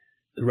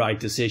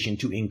decision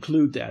to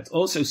include that.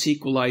 Also,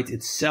 SQLite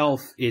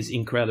itself is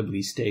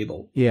incredibly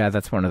stable. Yeah,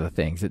 that's one of the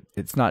things.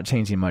 It's not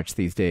changing much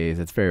these days.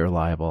 It's very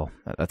reliable.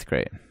 That's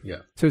great.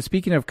 Yeah. So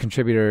speaking of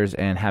contributors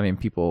and having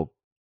people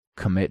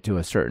commit to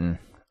a certain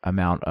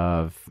amount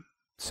of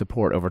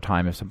support over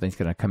time if something's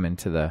going to come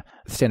into the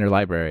standard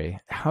library.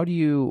 How do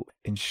you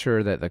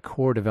ensure that the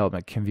core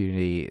development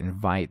community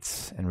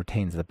invites and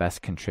retains the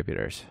best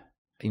contributors?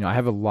 I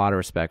have a lot of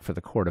respect for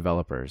the core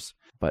developers,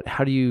 but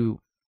how do you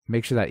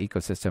make sure that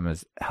ecosystem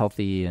is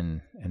healthy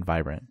and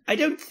vibrant? I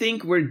don't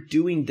think we're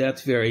doing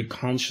that very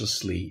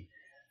consciously.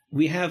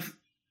 We have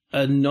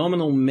a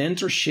nominal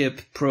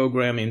mentorship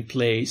program in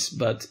place,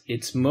 but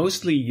it's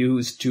mostly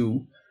used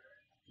to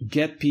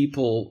get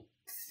people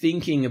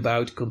thinking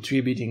about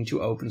contributing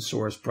to open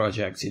source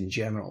projects in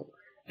general.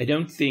 I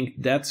don't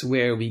think that's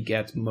where we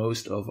get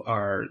most of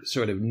our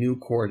sort of new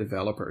core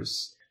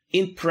developers.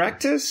 In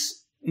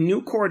practice,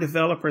 new core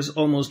developers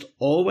almost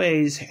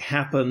always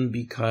happen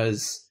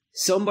because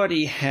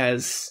somebody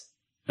has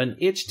an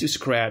itch to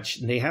scratch,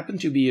 and they happen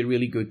to be a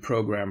really good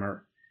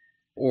programmer,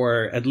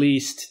 or at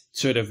least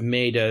sort of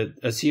made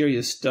a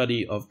serious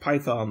study of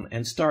Python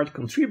and start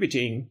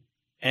contributing,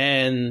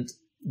 and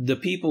the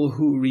people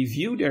who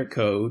review their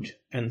code,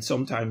 and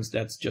sometimes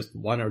that's just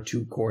one or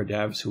two core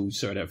devs who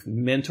sort of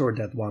mentor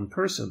that one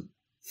person,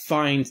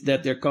 find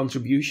that their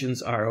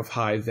contributions are of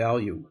high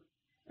value.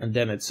 And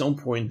then at some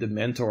point, the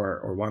mentor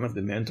or one of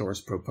the mentors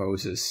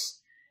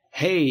proposes,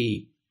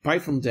 hey,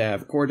 Python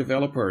dev, core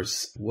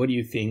developers, what do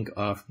you think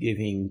of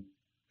giving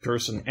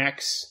person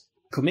X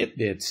commit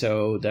bit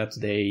so that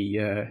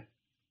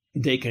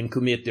they can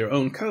commit their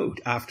own code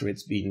after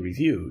it's been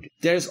reviewed?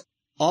 There's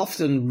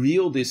often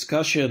real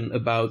discussion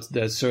about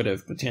the sort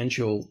of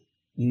potential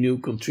new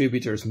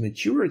contributors'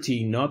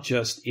 maturity, not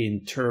just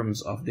in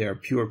terms of their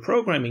pure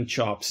programming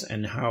chops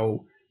and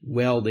how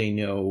well they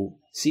know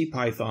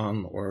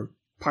CPython or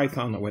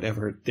Python or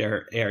whatever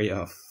their area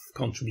of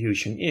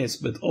contribution is,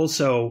 but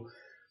also,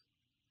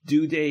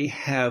 do they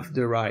have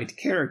the right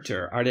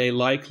character? Are they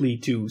likely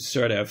to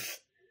sort of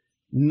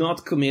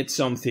not commit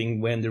something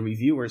when the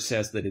reviewer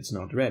says that it's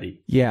not ready?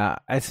 Yeah,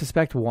 I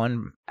suspect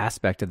one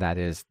aspect of that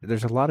is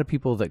there's a lot of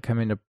people that come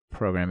into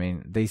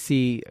programming. They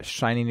see a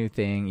shiny new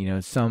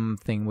thing,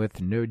 something with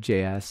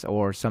Node.js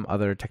or some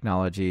other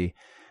technology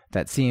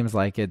that seems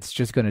like it's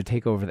just going to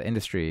take over the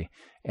industry,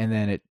 and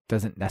then it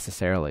doesn't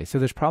necessarily. So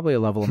there's probably a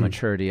level of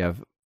maturity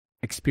of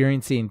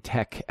experiencing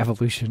tech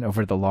evolution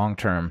over the long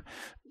term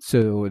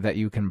so that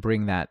you can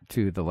bring that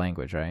to the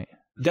language, right?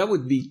 That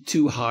would be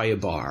too high a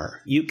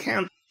bar. You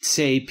can't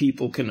say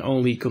people can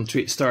only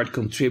start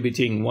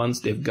contributing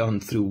once they've gone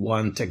through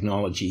one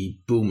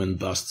technology boom and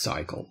bust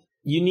cycle.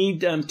 You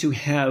need them to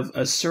have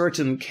a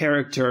certain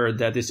character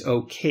that is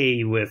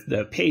okay with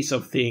the pace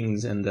of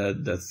things and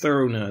the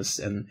thoroughness,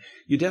 and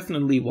you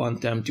definitely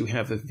want them to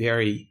have a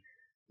very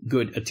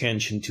good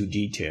attention to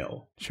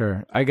detail.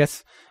 Sure. I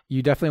guess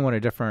you definitely want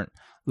a different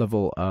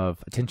level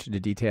of attention to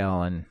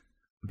detail and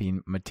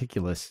being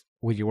meticulous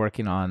when you're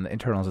working on the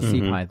internals of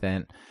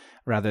CPython,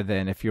 rather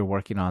than if you're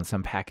working on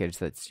some package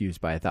that's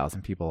used by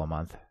 1,000 people a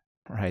month,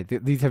 right?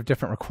 These have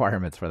different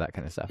requirements for that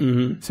kind of stuff.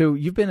 So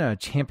you've been a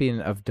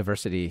champion of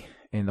diversity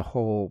in the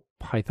whole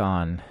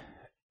Python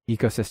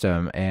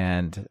ecosystem,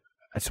 and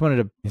I just wanted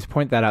to just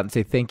point that out and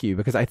say thank you,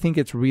 because I think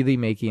it's really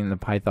making the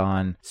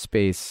Python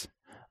space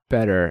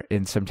better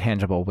in some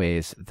tangible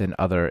ways than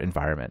other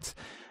environments.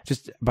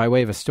 Just by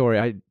way of a story,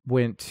 I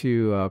went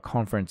to a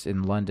conference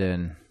in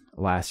London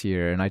last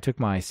year, and I took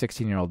my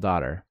 16-year-old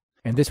daughter.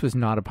 And this was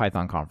not a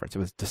Python conference. It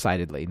was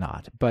decidedly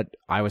not. But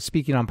I was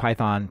speaking on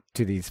Python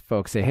to these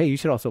folks, say, hey, you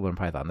should also learn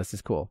Python. This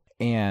is cool.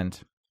 And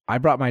I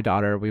brought my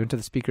daughter. We went to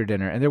the speaker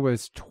dinner, and there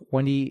was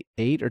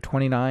 28 or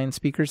 29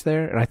 speakers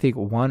there, and I think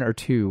 1 or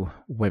 2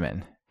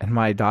 women. And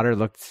my daughter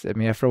looked at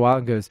me after a while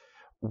and goes,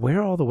 where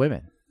are all the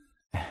women?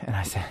 And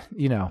I said,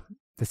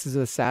 this is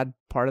a sad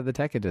part of the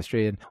tech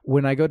industry. And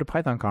when I go to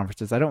Python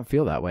conferences, I don't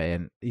feel that way.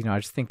 And, I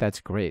just think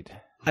that's great.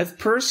 I've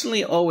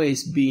personally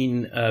always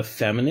been a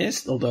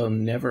feminist, although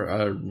never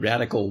a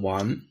radical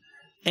one.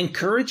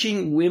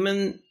 Encouraging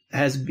women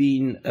has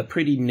been a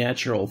pretty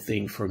natural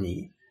thing for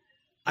me.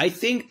 I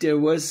think there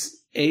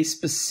was a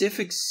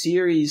specific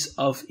series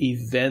of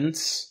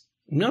events,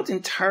 not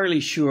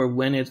entirely sure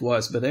when it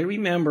was, but I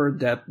remember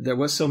that there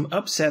was some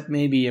upset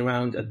maybe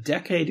around a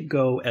decade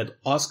ago at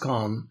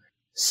OSCON.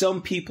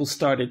 Some people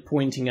started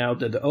pointing out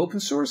that the open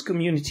source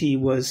community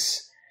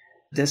was,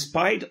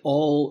 despite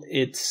all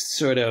its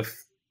sort of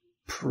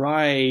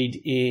pride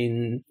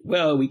in,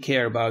 well, we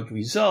care about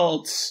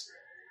results,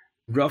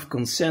 rough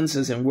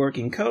consensus and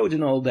working code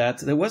and all that,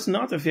 there was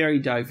not a very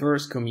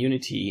diverse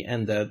community,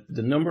 and the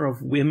number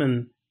of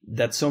women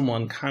that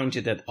someone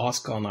counted at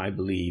OSCON, I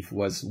believe,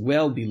 was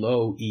well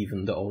below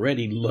even the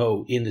already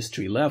low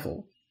industry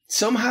level.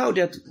 Somehow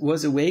that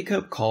was a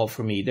wake-up call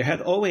for me. There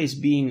had always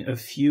been a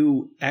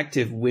few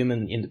active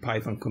women in the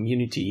Python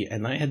community,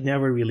 and I had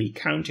never really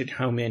counted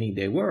how many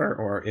they were,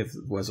 or if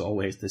it was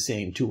always the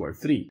same 2 or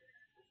 3.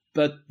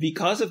 But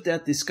because of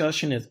that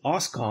discussion at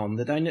OSCON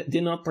that I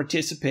did not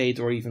participate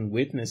or even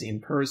witness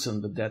in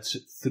person, but that's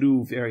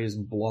through various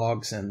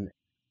blogs and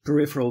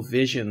peripheral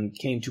vision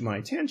came to my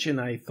attention,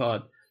 I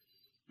thought,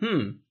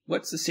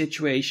 what's the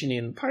situation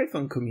in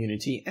Python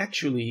community?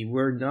 Actually,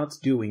 we're not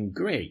doing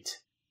great.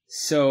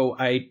 So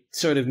I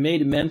sort of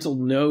made a mental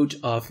note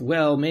of,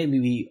 well, maybe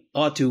we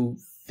ought to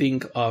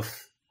think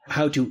of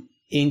how to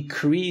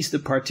increase the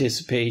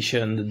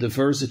participation, the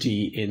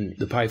diversity in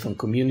the Python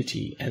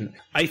community. And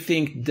I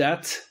think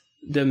that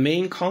the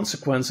main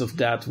consequence of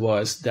that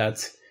was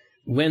that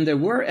when there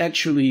were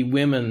actually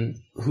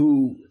women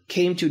who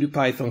came to the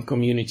Python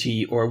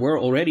community or were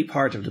already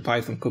part of the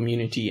Python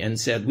community and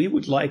said, we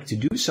would like to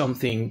do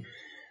something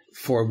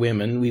for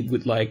women, we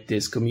would like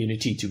this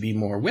community to be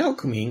more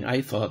welcoming,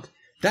 I thought,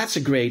 that's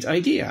a great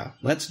idea.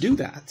 Let's do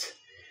that.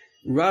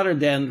 Rather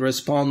than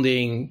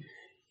responding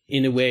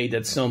in a way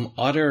that some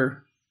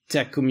other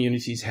tech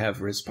communities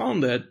have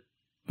responded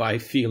by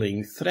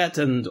feeling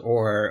threatened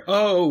or,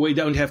 oh, we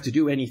don't have to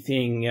do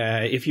anything.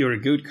 If you're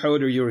a good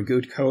coder, you're a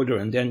good coder,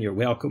 and then you're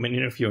welcome. And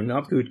if you're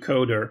not a good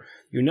coder,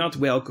 you're not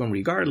welcome,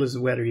 regardless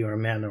of whether you're a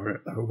man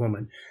or a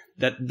woman.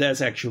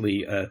 There's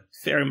actually a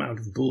fair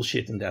amount of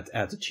bullshit in that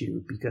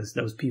attitude because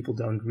those people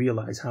don't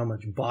realize how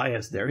much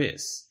bias there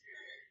is.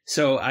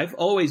 So I've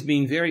always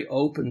been very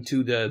open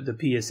to the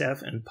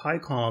PSF and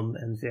PyCon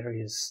and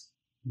various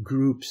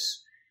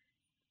groups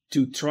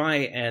to try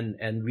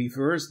and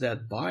reverse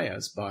that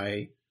bias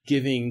by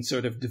giving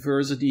sort of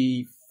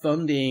diversity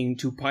funding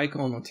to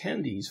PyCon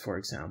attendees, for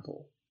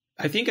example.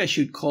 I think I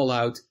should call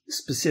out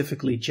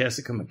specifically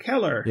Jessica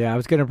McKellar. Yeah, I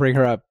was going to bring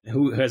her up.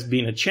 Who has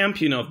been a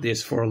champion of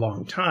this for a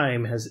long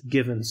time, has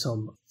given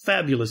some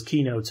fabulous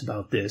keynotes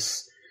about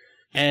this.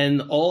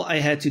 And all I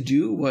had to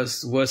do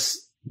was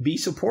be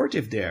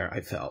supportive there, I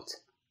felt,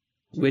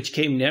 which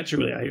came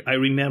naturally. I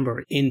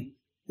remember in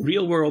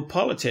real-world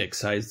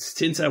politics,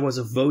 since I was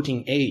of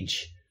voting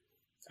age,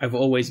 I've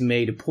always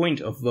made a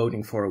point of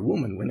voting for a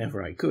woman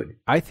whenever I could.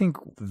 I think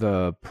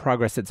the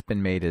progress that's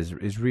been made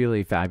is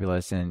really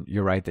fabulous, and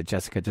you're right that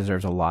Jessica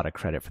deserves a lot of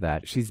credit for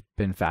that. She's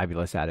been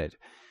fabulous at it.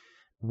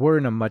 We're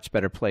in a much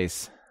better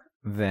place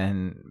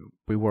than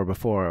we were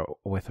before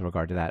with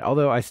regard to that.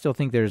 Although I still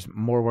think there's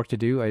more work to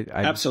do.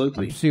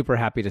 Absolutely. I'm super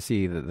happy to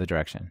see the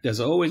direction.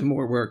 There's always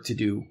more work to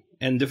do.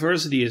 And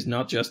diversity is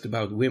not just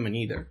about women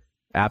either.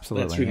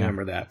 Absolutely. Let's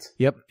remember that.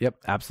 Yep,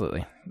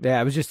 absolutely. Yeah,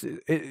 it was just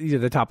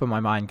the top of my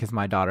mind because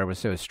my daughter was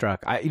so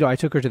struck. I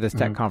took her to this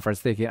tech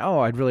conference thinking,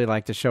 oh, I'd really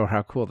like to show her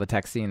how cool the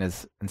tech scene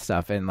is and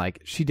stuff. And like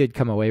she did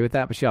come away with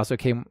that, but she also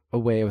came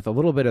away with a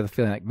little bit of the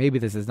feeling like maybe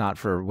this is not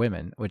for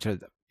women, which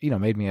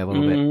made me a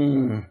little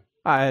bit.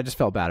 I just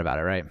felt bad about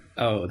it, right?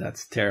 Oh,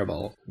 that's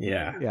terrible.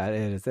 Yeah. Yeah,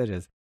 it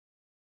is.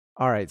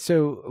 All right,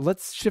 so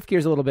let's shift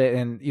gears a little bit.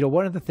 And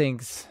one of the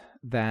things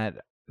that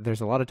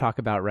there's a lot of talk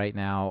about right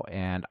now,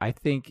 and I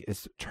think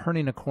is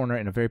turning a corner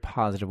in a very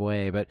positive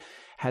way, but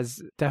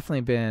has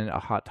definitely been a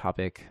hot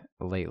topic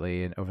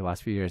lately and over the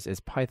last few years, is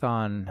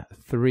Python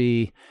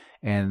 3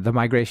 and the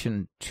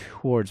migration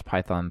towards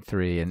Python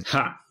 3. And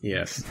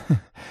yes.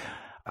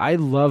 I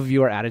love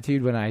your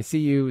attitude when I see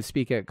you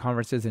speak at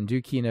conferences and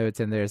do keynotes,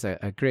 and there's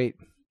a great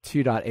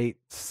 2.8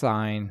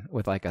 sign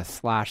with like a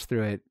slash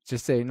through it,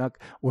 just saying, look,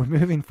 we're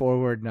moving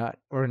forward,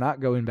 we're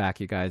not going back,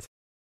 you guys.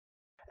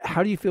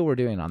 How do you feel we're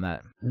doing on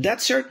that?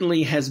 That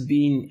certainly has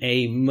been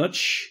a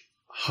much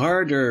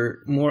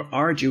harder, more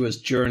arduous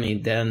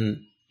journey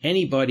than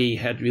anybody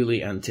had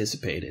really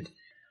anticipated.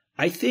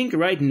 I think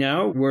right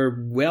now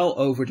we're well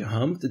over the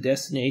hump. The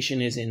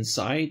destination is in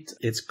sight.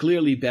 It's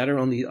clearly better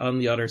on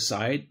the other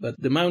side, but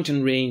the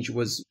mountain range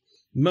was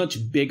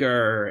much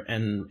bigger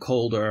and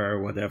colder,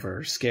 or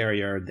whatever,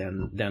 scarier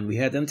than we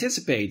had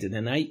anticipated.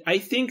 And I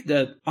think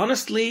that,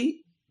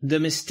 honestly, the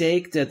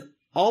mistake that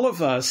all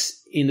of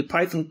us in the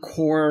Python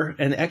core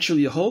and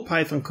actually the whole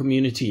Python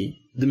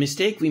community, the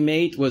mistake we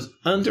made was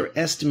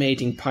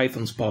underestimating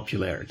Python's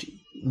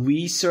popularity.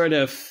 We sort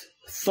of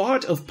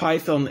thought of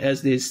Python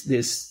as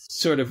this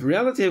sort of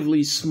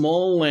relatively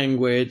small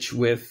language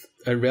with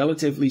a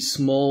relatively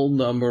small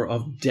number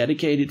of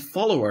dedicated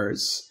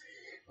followers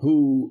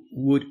who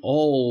would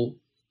all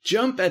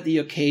jump at the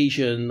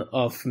occasion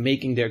of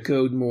making their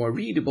code more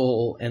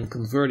readable and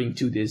converting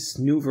to this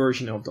new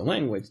version of the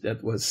language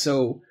that was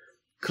so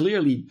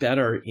clearly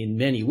better in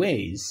many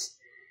ways.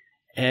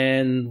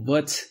 And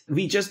what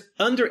we just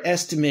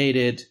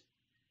underestimated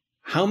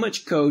how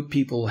much code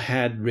people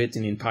had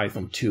written in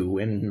Python 2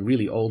 and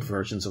really old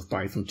versions of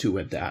Python 2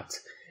 at that.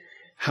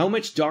 How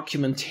much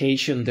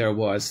documentation there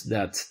was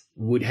that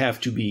would have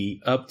to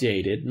be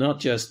updated, not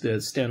just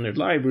the standard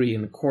library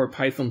and the core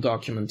Python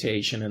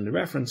documentation and the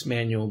reference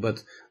manual,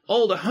 but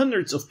all the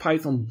hundreds of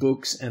Python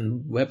books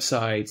and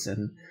websites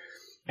and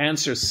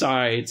answer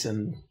sites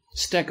and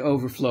Stack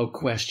Overflow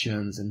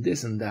questions and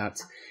this and that.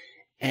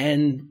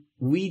 And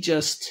we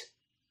just,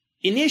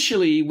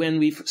 initially, when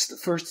we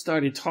first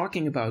started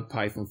talking about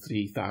Python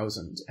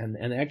 3000,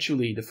 and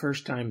actually the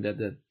first time that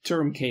the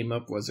term came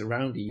up was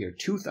around the year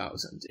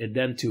 2000. It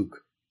then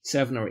took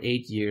 7 or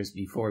 8 years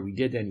before we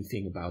did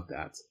anything about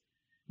that.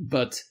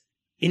 But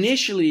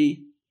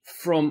initially,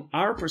 from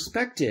our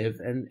perspective,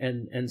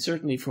 and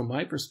certainly from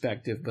my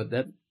perspective, but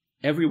that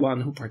everyone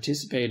who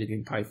participated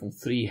in Python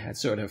 3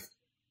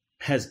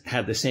 has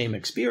had the same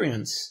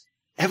experience.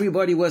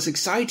 Everybody was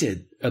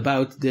excited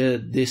about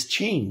this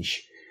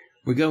change.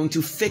 we're going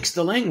to fix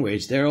the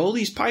language. There are all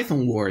these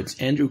Python words.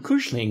 Andrew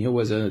Cushling, who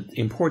was an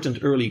important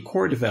early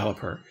core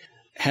developer,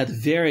 had a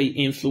very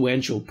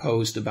influential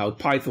post about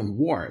Python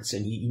words,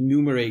 and he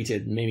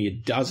enumerated maybe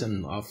a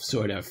dozen of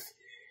sort of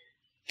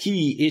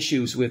key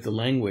issues with the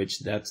language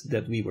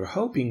that we were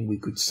hoping we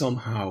could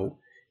somehow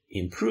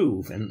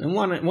improve. And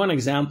one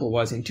example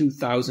was in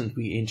 2000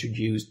 we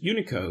introduced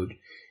Unicode,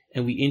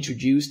 and we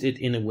introduced it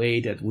in a way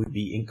that would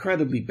be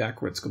incredibly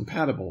backwards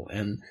compatible.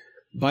 And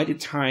by the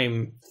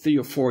time 3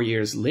 or 4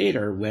 years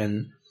later,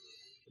 when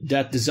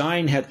that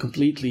design had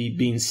completely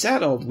been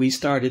settled, we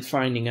started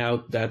finding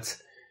out that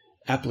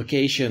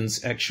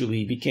applications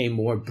actually became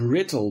more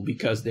brittle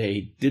because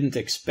they didn't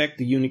expect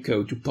the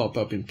Unicode to pop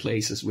up in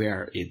places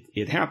where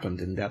it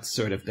happened. And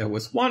that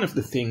was one of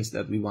the things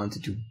that we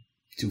wanted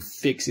to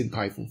fix in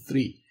Python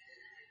 3.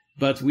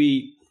 But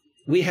we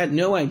had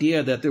no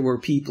idea that there were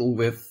people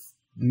with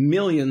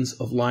millions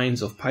of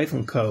lines of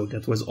Python code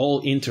that was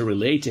all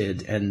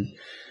interrelated and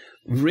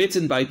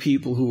written by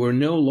people who were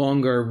no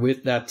longer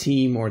with that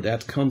team or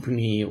that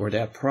company or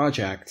that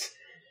project,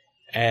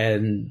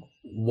 and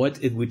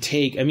what it would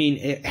take. I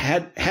mean,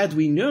 had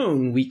we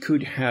known, we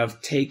could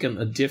have taken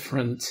a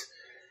different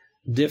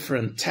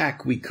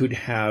tack. We could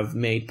have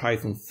made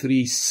Python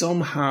 3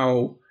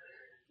 somehow.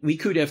 We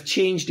could have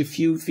changed a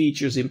few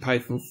features in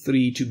Python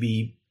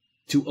 3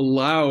 to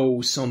allow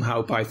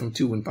somehow Python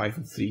 2 and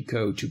Python 3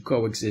 code to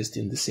coexist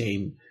in the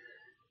same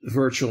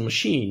virtual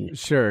machine.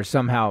 Sure,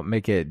 somehow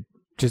make it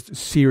just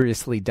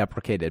seriously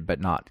deprecated but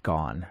not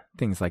gone.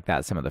 Things like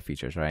that, some of the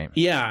features, right?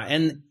 Yeah,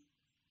 and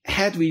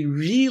had we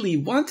really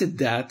wanted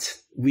that,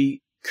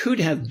 we could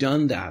have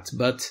done that,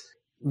 but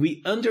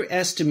we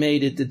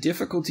underestimated the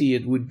difficulty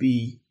it would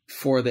be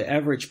for the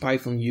average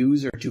Python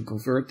user to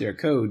convert their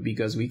code,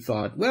 because we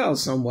thought, well,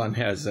 someone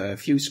has a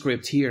few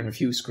scripts here and a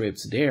few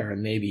scripts there,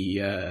 and maybe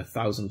a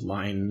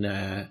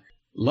 1,000-line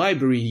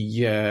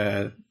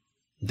library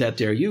that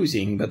they're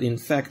using, but in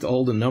fact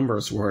all the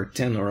numbers were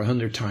 10 or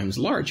 100 times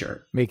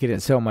larger. Making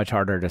it so much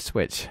harder to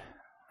switch,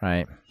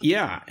 right?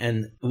 Yeah,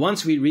 and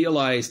once we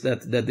realized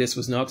that this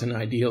was not an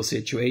ideal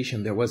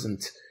situation, there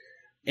wasn't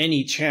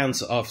any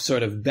chance of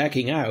sort of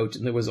backing out,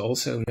 and there was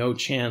also no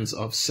chance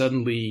of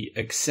suddenly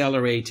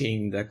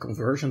accelerating the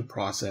conversion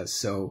process.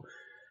 So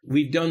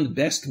we've done the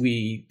best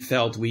we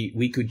felt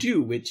we could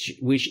do,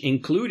 which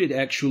included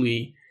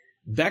actually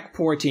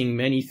backporting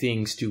many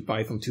things to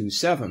Python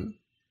 2.7,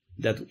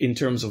 that in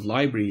terms of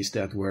libraries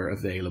that were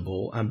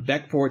available, and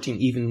backporting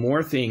even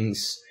more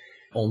things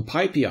on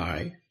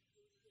PyPI.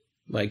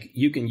 Like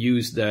you can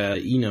use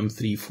the enum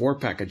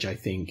 3.4 package, I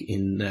think,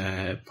 in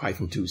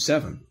Python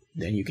 2.7.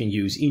 Then you can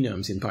use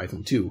enums in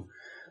Python 2.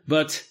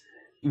 But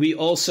we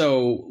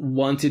also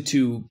wanted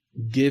to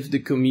give the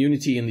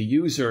community and the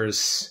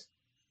users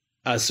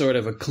a sort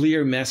of a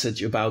clear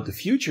message about the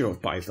future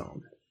of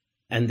Python.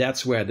 And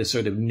that's where the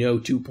sort of no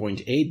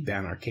 2.8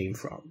 banner came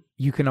from.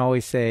 You can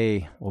always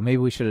say, well, maybe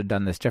we should have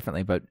done this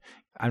differently, but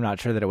I'm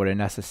not sure that it would have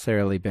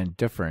necessarily been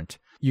different.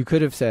 You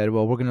could have said,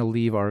 well, we're going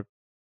to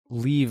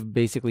leave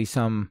basically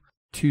some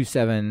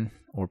 2.7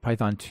 or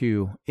Python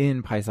 2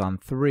 in Python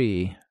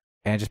 3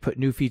 and just put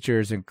new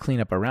features and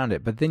clean up around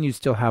it. But then you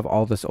still have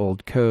all this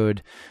old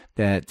code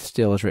that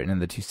still is written in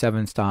the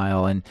 2.7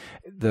 style. And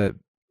the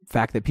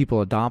fact that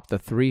people adopt the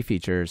 3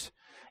 features,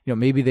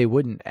 maybe they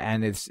wouldn't.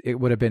 And it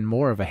would have been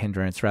more of a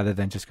hindrance rather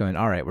than just going,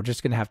 all right, we're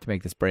just going to have to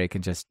make this break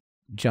and just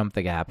jump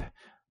the gap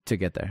to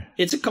get there.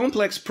 It's a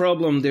complex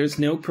problem. There's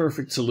no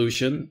perfect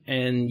solution.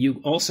 And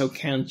you also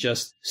can't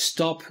just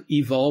stop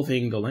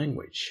evolving the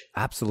language.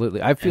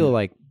 Absolutely. I feel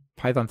like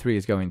Python 3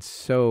 is going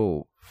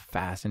so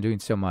fast and doing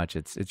so much.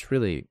 It's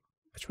really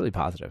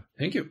positive.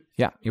 Thank you.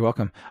 Yeah, you're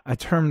welcome. A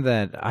term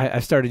that I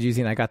started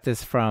using, I got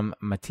this from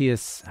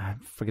Matthias, I'm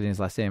forgetting his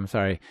last name,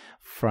 sorry,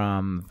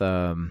 from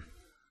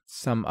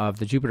some of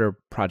the Jupyter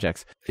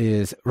projects,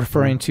 is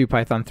referring to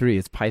Python 3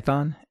 as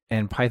Python,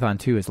 and Python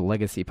 2 is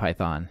legacy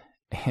Python.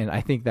 And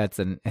I think that's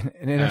an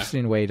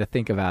interesting way to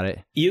think about it.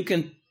 You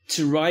can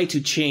try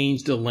to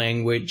change the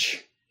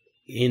language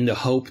in the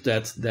hope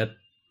that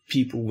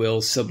people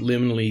will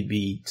subliminally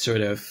be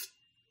sort of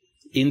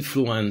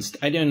influenced.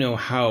 I don't know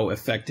how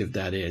effective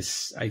that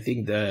is. I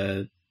think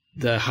the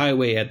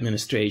highway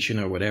administration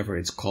or whatever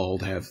it's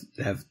called have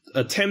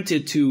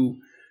attempted to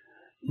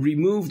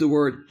remove the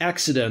word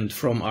accident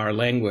from our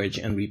language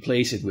and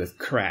replace it with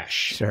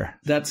crash. Sure.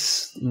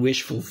 That's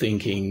wishful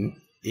thinking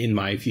in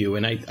my view.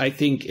 And I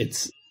think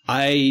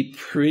I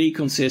pretty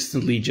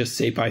consistently just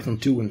say Python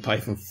 2 and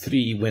Python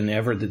 3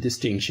 whenever the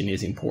distinction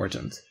is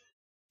important.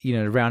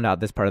 To round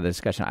out this part of the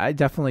discussion, I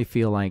definitely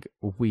feel like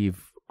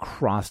we've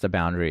crossed a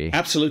boundary.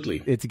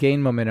 Absolutely. It's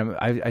gained momentum.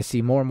 I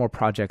see more and more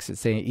projects that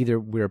say either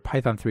we're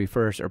Python 3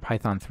 first or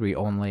Python 3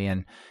 only.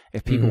 And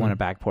if people want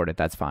to backport it,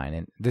 that's fine.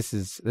 And this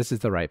is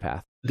the right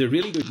path. The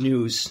really good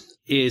news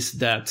is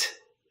that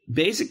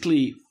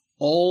basically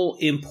all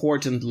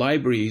important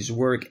libraries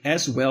work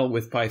as well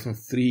with Python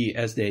 3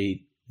 as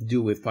they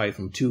do with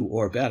Python 2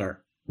 or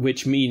better.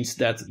 which means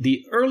that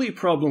the early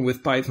problem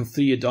with Python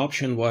 3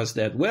 adoption was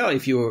that, well,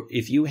 if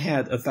you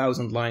had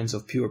 1,000 lines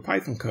of pure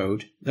Python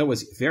code, that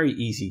was very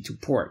easy to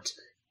port.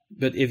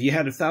 But if you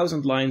had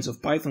 1,000 lines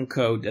of Python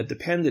code that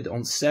depended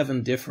on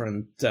 7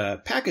 different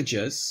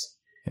packages,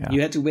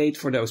 you had to wait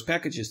for those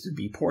packages to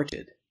be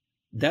ported.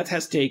 That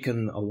has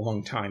taken a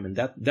long time, and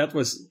that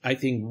was, I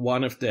think,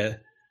 one of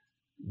the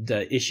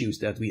issues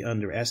that we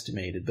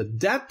underestimated. But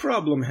that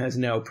problem has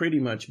now pretty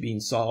much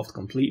been solved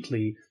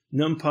completely.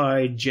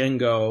 NumPy,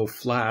 Django,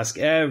 Flask,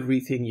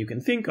 everything you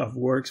can think of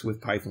works with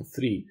Python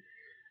 3.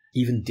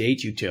 Even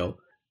dateutil.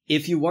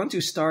 If you want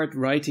to start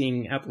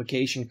writing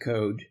application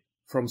code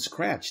from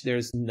scratch,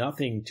 there's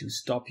nothing to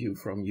stop you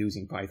from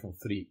using Python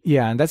 3.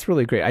 Yeah, and that's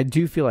really great. I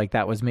do feel like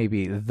that was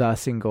maybe the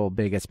single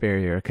biggest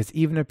barrier, because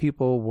even if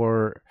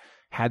people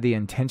had the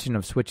intention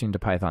of switching to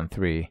Python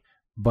 3,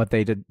 but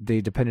they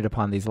depended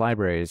upon these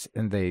libraries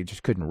and they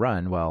just couldn't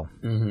run, well,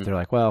 they're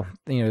like, well,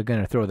 they're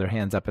going to throw their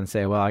hands up and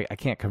say, well, I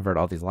can't convert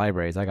all these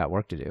libraries. I got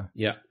work to do.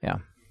 Yeah.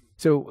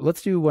 So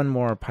let's do one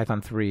more Python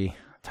 3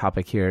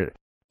 topic here.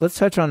 Let's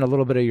touch on a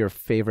little bit of your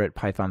favorite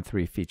Python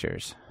 3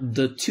 features.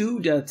 The two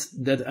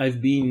that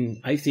I've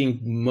been, I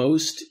think,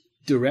 most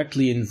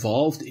directly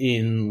involved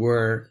in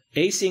were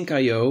async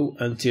IO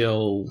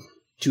until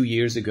 2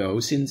 years ago.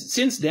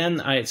 Since then,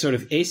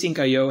 async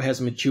IO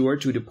has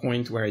matured to the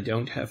point where I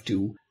don't have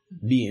to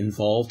be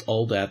involved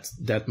all that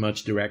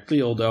much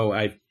directly, although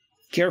I've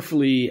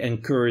carefully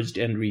encouraged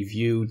and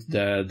reviewed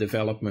the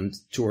development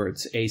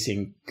towards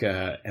async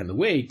and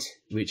await,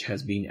 which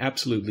has been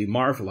absolutely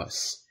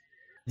marvelous.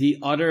 The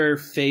other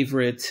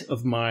favorite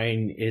of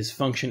mine is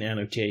function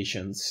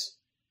annotations,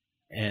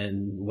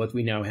 and what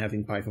we now have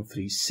in Python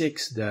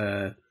 3.6,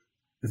 the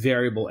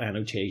variable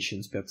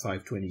annotations, PEP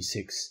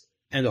 526,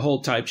 and the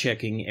whole type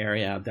checking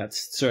area.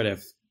 That's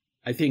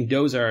I think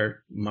those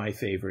are my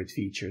favorite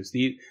features.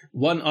 The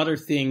one other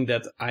thing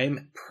that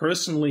I'm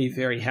personally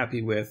very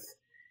happy with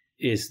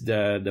is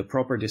the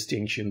proper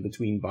distinction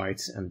between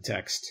bytes and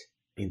text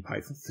in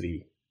Python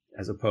 3.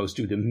 As opposed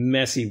to the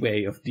messy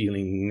way of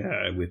dealing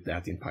with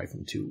that in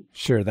Python 2.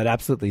 Sure, that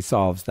absolutely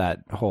solves that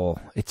whole,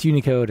 it's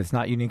Unicode, it's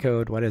not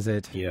Unicode, what is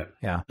it? Yeah.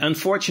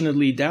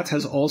 Unfortunately, that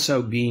has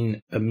also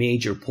been a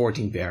major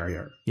porting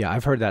barrier. Yeah,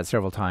 I've heard that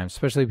several times,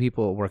 especially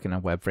people working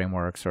on web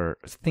frameworks or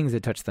things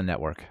that touch the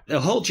network. A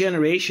whole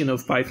generation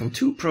of Python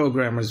 2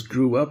 programmers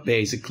grew up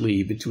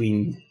basically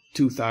between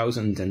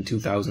 2000 and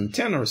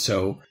 2010 or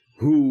so,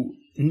 who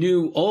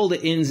knew all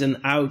the ins and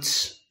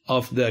outs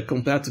of the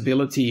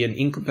compatibility and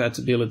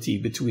incompatibility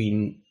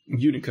between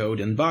Unicode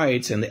and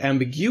bytes, and the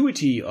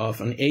ambiguity of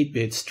an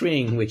 8-bit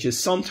string, which is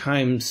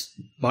sometimes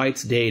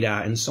bytes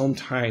data and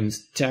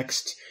sometimes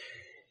text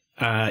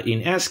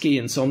in ASCII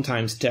and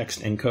sometimes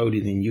text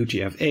encoded in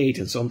UTF-8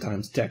 and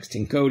sometimes text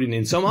encoded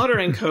in some other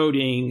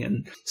encoding,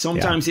 and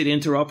sometimes it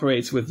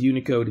interoperates with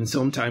Unicode and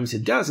sometimes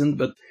it doesn't,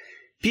 but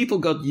people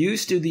got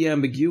used to the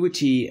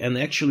ambiguity and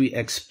actually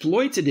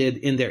exploited it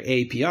in their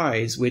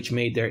APIs, which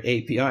made their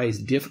APIs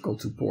difficult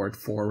to port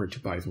forward to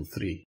Python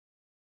 3.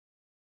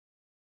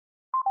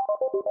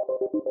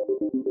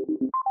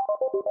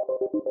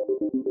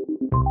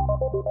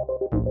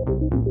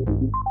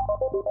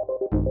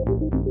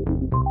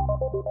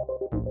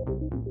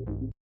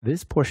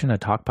 This portion of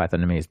Talk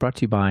Python to Me is brought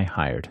to you by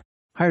Hired.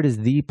 Hired is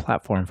the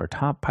platform for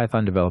top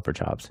Python developer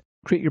jobs.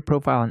 Create your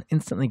profile and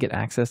instantly get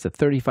access to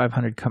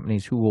 3,500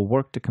 companies who will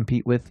work to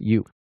compete with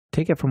you.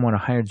 Take it from one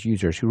of Hired's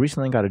users who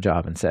recently got a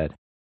job and said,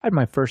 I had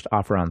my first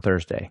offer on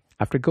Thursday,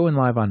 after going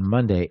live on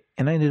Monday,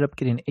 and I ended up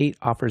getting 8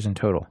 offers in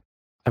total.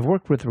 I've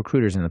worked with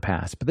recruiters in the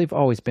past, but they've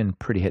always been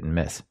pretty hit and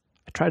miss.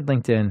 I tried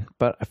LinkedIn,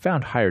 but I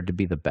found Hired to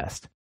be the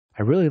best.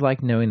 I really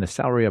like knowing the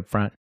salary up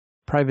front.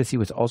 Privacy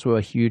was also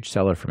a huge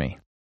seller for me.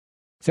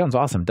 Sounds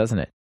awesome, doesn't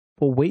it?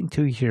 Well, wait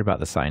until you hear about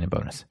the sign-in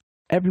bonus.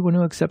 Everyone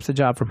who accepts a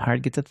job from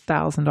Hired gets a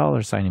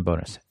 $1,000 signing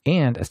bonus.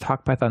 And as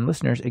TalkPython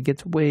listeners, it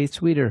gets way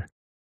sweeter.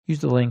 Use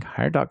the link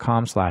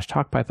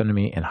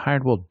hired.com/talkpython2me and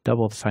Hired will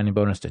double the signing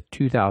bonus to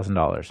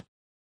 $2,000.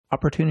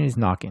 Opportunities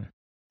knocking.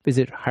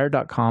 Visit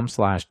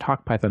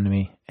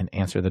hired.com/talkpython2me and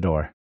answer the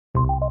door.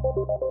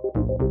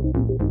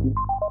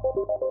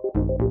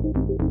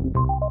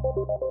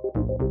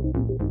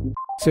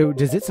 So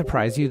does it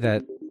surprise you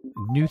that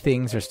new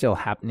things are still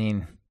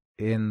happening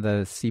in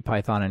the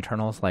CPython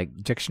internals,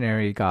 like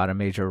dictionary got a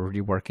major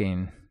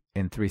reworking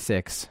in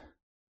 3.6,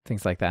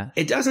 things like that?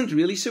 It doesn't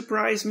really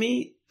surprise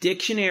me.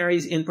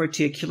 Dictionaries in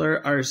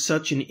particular are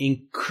such an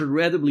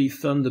incredibly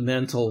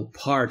fundamental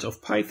part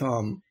of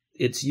Python.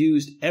 It's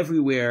used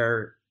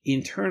everywhere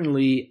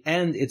internally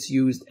and it's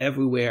used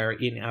everywhere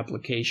in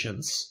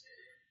applications,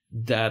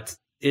 that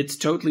it's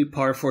totally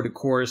par for the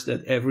course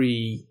that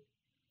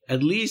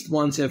at least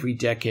once every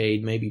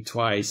decade, maybe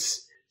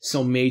twice,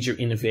 some major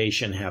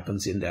innovation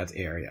happens in that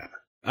area.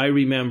 I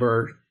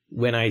remember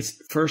when I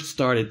first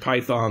started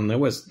Python, there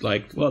was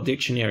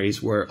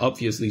dictionaries were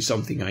obviously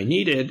something I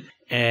needed.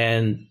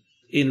 And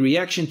in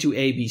reaction to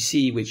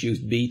ABC, which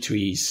used B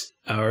trees,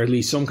 or at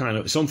least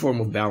some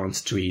form of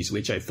balanced trees,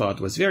 which I thought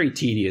was very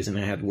tedious, and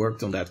I had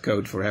worked on that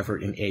code forever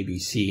in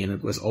ABC, and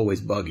it was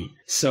always buggy.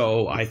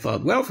 So I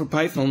thought, well, for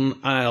Python,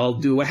 I'll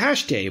do a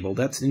hash table.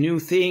 That's the new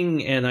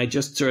thing, and I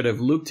just sort of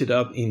looked it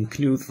up in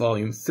Knuth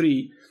Volume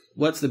 3.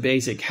 What's the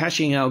basic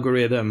hashing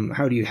algorithm?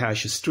 How do you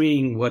hash a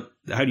string?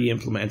 How do you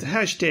implement a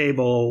hash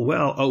table?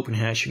 Well, open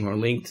hashing or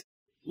linked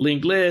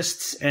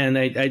lists, and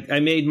I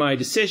made my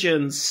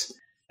decisions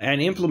and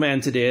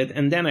implemented it,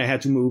 and then I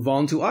had to move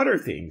on to other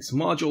things,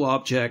 module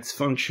objects,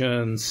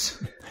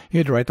 functions. You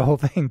had to write the whole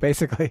thing,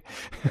 basically.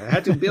 I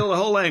had to build a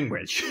whole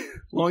language.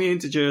 Long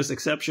integers,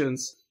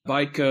 exceptions,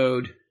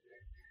 bytecode.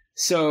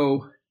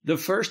 So the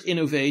first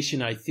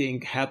innovation, I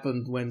think,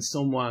 happened when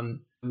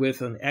someone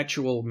with an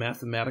actual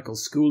mathematical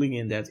schooling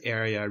in that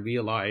area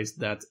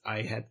realized that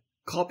I had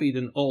copied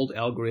an old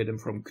algorithm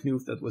from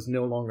Knuth that was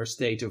no longer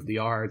state of the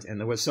art, and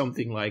there was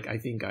something like,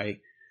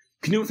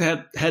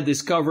 Knuth had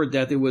discovered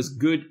that it was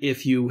good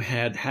if you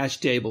had hash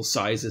table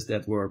sizes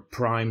that were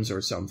primes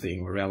or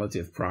something, or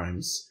relative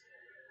primes.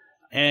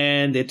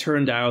 And it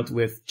turned out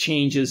with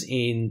changes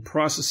in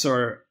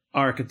processor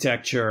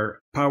architecture,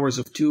 powers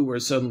of 2 were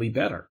suddenly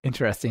better.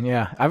 Interesting,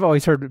 yeah. I've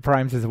always heard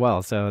primes as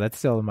well, so that's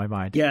still in my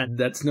mind. Yeah,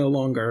 that's no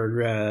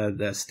longer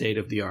the state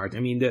of the art. I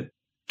mean, the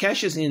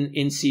caches in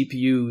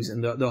CPUs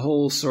and the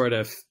whole sort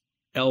of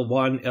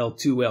L1,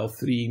 L2,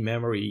 L3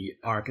 memory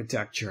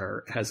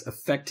architecture has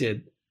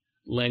affected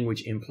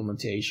language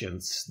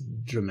implementations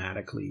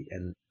dramatically,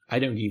 and I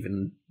don't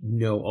even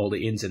know all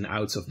the ins and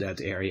outs of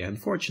that area.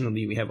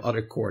 Unfortunately, we have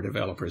other core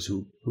developers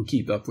who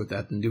keep up with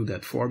that and do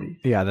that for me.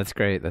 Yeah, that's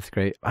great. That's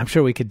great. I'm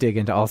sure we could dig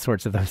into all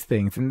sorts of those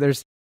things, and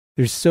there's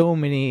so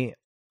many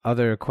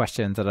other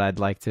questions that I'd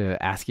like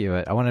to ask you.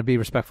 I want to be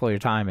respectful of your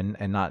time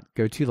and not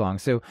go too long.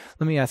 So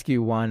let me ask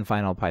you one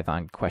final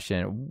Python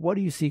question. What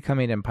do you see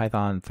coming in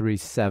Python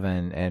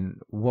 3.7, and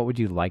what would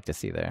you like to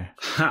see there?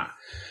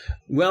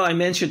 Well, I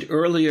mentioned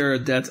earlier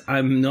that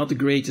I'm not the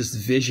greatest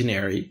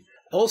visionary.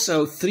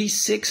 Also,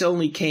 3.6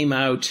 only came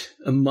out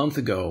a month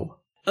ago.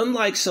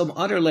 Unlike some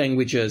other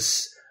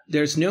languages,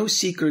 there's no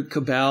secret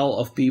cabal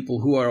of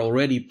people who are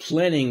already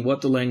planning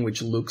what the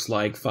language looks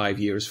like 5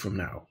 years from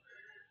now.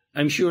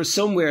 I'm sure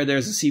somewhere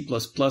there's a C++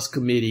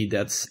 committee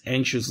that's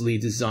anxiously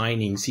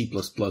designing C++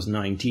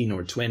 19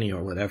 or 20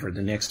 or whatever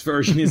the next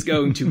version is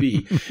going to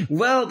be.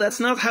 Well,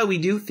 that's not how we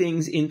do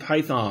things in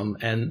Python.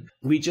 And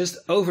we just,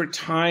 over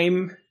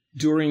time,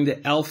 during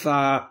the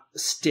alpha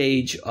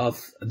stage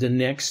of the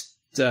next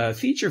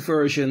feature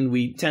version,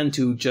 we tend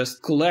to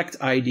just collect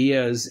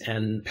ideas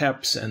and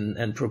peps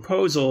and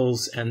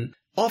proposals, and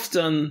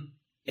often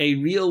a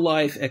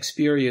real-life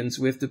experience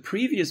with the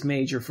previous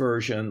major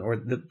version, or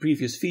the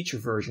previous feature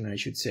version, I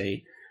should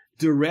say,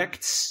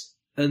 directs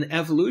an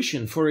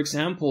evolution. For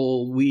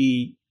example,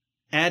 we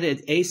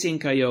added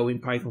async I/O in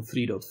Python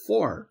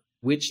 3.4,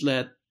 which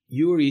led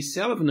Yuri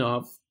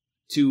Selivanov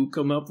to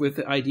come up with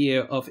the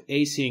idea of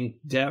async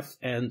def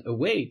and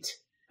await,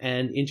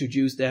 and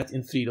introduce that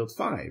in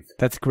 3.5.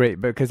 That's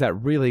great, because that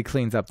really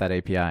cleans up that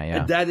API, yeah.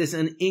 And that is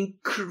an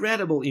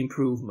incredible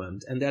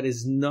improvement, and that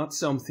is not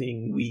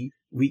something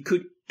we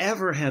could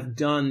ever have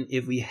done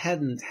if we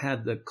hadn't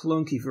had the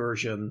clunky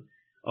version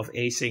of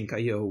async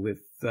I/O with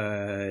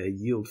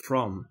yield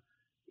from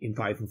in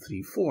Python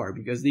 3.4,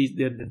 because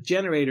the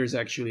generators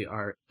actually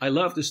are... I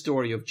love the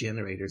story of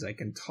generators. I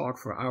can talk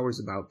for hours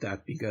about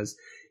that, because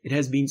it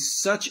has been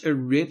such a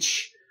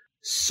rich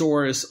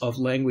source of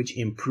language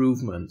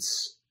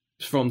improvements,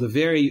 from the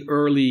very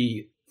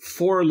early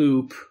for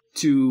loop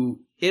to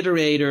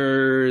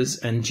iterators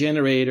and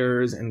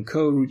generators and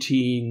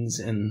coroutines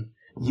and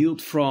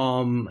yield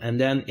from, and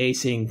then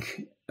async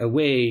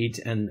await,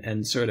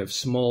 and sort of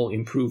small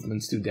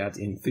improvements to that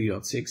in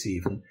 3.6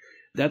 even.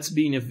 That's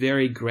been a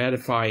very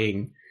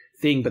gratifying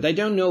thing, but I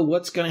don't know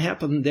what's going to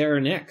happen there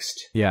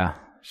next. Yeah,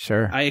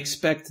 sure. I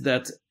expect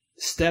that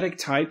static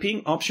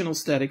typing, optional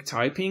static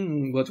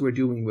typing, what we're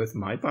doing with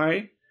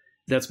MyPy,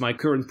 that's my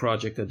current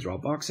project at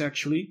Dropbox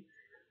actually,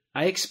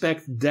 I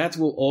expect that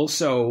will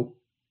also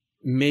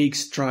make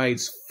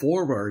strides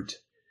forward,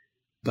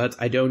 but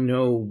I don't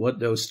know what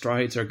those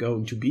strides are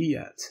going to be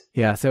yet.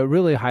 Yeah, so it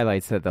really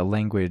highlights that the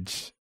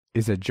language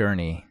is a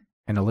journey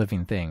and a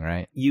living thing,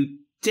 right? You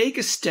take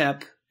a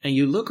step and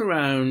you look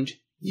around,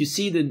 you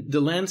see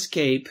the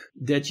landscape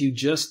that you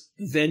just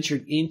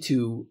ventured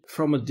into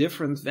from a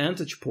different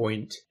vantage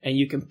point, and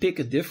you can pick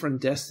a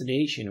different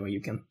destination, or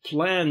you can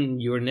plan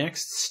your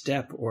next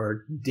step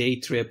or day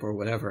trip or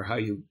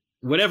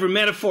whatever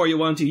metaphor you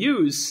want to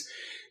use.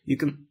 You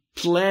can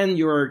plan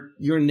your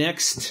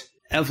next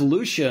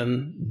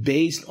evolution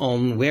based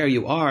on where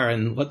you are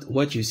and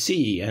what you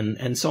see.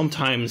 And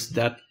sometimes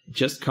that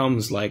just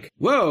comes like,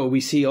 whoa,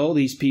 we see all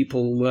these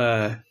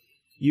people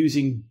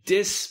using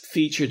this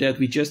feature that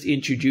we just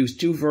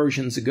introduced 2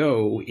 versions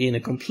ago in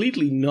a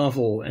completely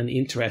novel and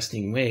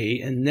interesting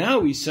way. And now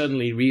we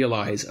suddenly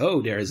realize,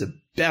 oh, there is a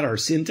better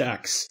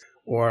syntax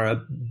or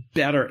a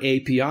better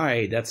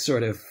API that's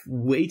sort of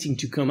waiting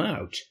to come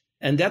out.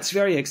 And that's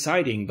very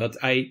exciting, but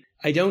I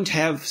I don't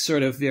have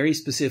sort of very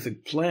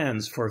specific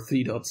plans for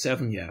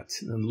 3.7 yet,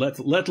 and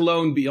let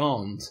alone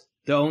beyond.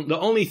 The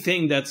only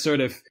thing that's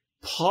sort of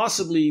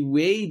possibly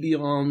way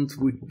beyond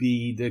would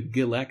be the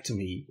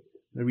gillectomy,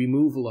 the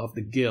removal of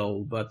the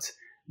gill, but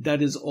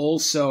that is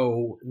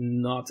also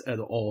not at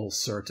all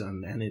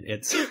certain, and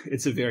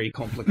it's a very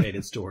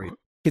complicated story. We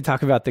could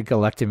talk about the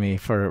gillectomy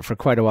for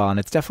quite a while, and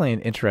it's definitely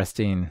an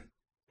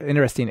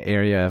interesting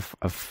area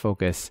of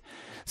focus.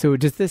 So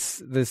does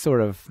this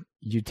sort of,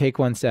 you take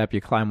one step,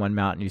 you climb one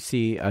mountain, you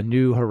see a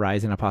new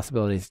horizon of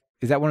possibilities.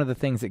 Is that one of the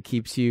things that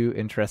keeps you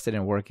interested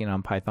in working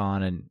on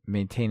Python and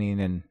maintaining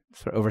and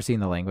sort of overseeing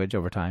the language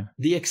over time?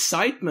 The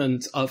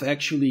excitement of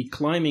actually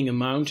climbing a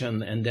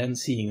mountain and then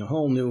seeing a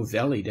whole new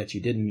valley that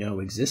you didn't know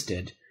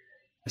existed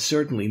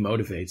certainly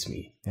motivates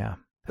me. Yeah,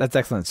 that's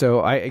excellent.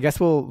 So I guess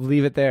we'll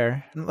leave it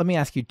there. Let me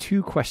ask you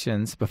 2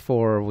 questions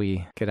before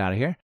we get out of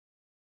here.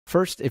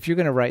 First, if you're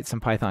going to write some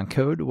Python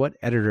code, what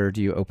editor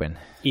do you open?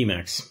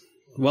 Emacs.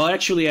 Well,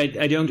 actually,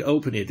 I don't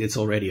open it. It's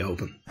already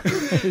open.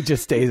 It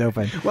just stays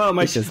open. Well,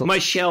 my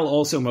shell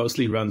also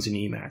mostly runs in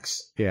Emacs.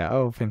 Yeah.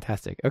 Oh,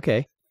 fantastic.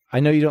 Okay. I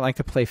know you don't like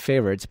to play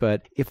favorites,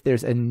 but if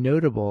there's a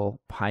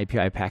notable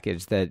PyPI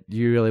package that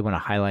you really want to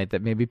highlight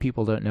that maybe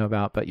people don't know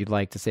about, but you'd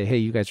like to say, hey,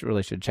 you guys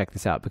really should check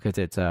this out because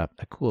it's a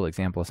cool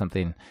example of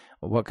something,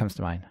 what comes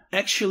to mind?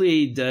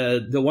 Actually,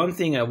 the one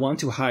thing I want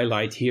to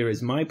highlight here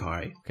is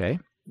MyPy. Okay.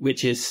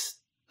 Which is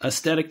a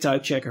static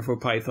type checker for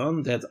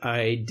Python that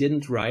I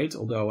didn't write,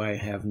 although I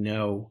have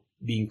now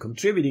been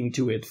contributing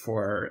to it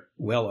for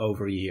well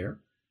over a year.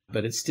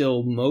 But it's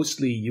still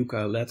mostly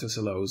Jukka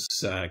Lehtosalo's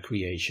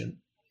creation.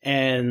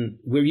 And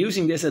we're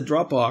using this at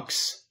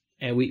Dropbox,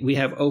 and we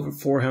have over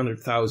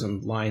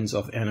 400,000 lines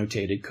of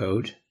annotated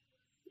code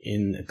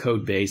in a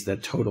code base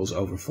that totals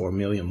over 4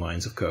 million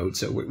lines of code.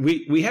 So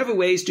we have a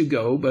ways to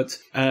go, but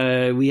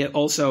we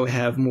also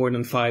have more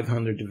than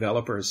 500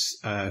 developers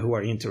who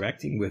are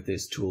interacting with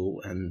this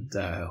tool and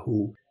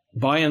who,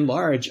 by and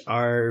large,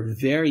 are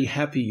very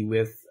happy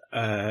with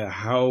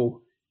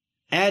how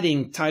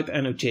adding type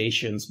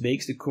annotations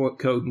makes the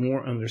code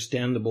more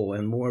understandable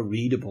and more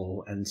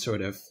readable and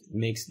sort of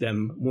makes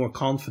them more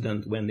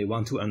confident when they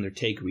want to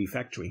undertake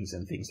refactorings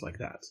and things like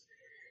that.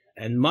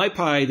 And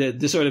MyPy,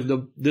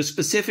 the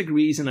specific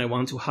reason I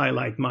want to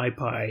highlight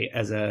MyPy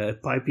as a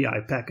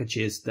PyPI package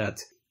is that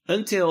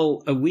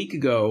until a week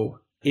ago,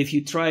 if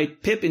you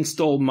tried pip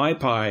install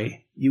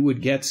MyPy, you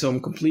would get some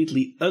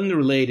completely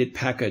unrelated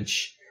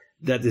package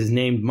that is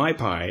named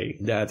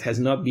MyPy that has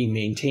not been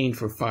maintained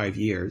for 5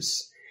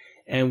 years.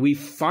 And we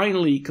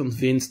finally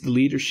convinced the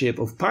leadership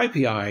of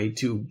PyPI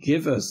to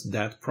give us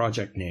that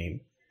project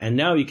name. And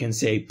now you can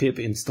say pip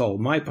install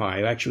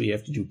MyPy. Actually, you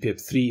have to do pip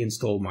 3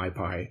 install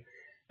MyPy.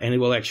 And it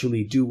will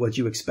actually do what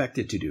you expect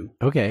it to do.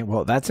 Okay,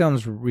 well, that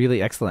sounds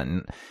really excellent.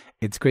 And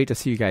it's great to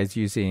see you guys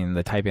using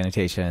the type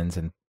annotations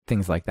and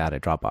things like that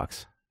at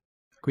Dropbox.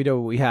 Guido,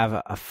 we have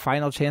a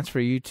final chance for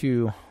you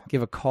to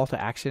give a call to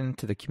action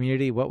to the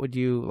community. What would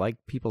you like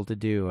people to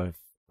do?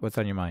 What's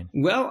on your mind?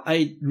 Well,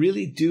 I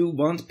really do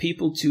want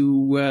people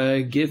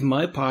to give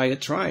MyPy a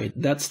try.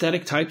 That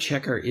static type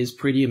checker is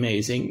pretty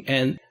amazing.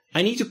 And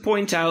I need to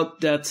point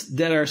out that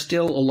there are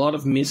still a lot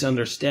of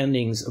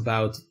misunderstandings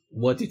about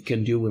what it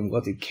can do and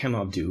what it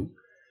cannot do.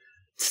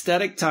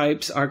 Static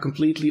types are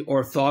completely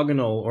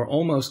orthogonal or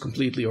almost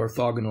completely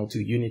orthogonal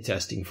to unit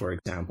testing, for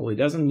example. It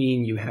doesn't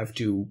mean you have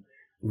to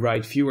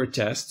write fewer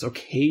tests.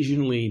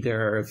 Occasionally,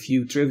 there are a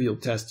few trivial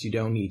tests you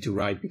don't need to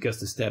write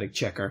because the static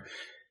checker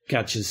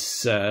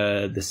catches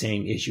the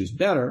same issues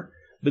better.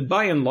 But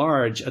by and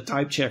large, a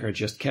type checker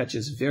just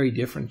catches a very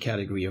different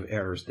category of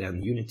errors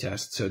than unit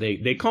tests. So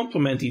they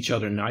complement each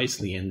other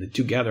nicely, and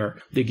together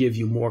they give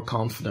you more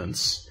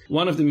confidence.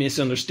 One of the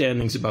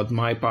misunderstandings about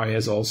MyPy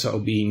has also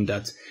been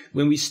that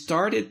when we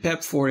started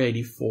PEP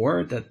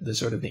 484, that the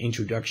sort of the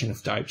introduction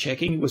of type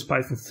checking was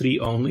Python 3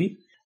 only.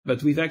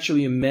 But we've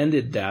actually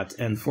amended that,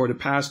 and for the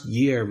past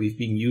year, we've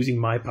been using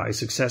MyPy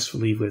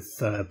successfully with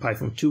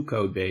Python 2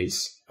 code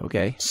base.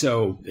 Okay.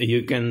 So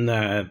you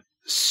can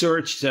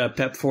search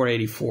PEP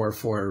 484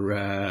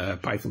 for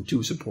Python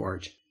 2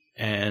 support,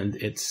 and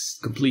it's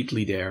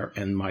completely there,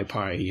 and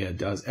MyPy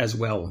does as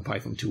well on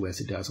Python 2 as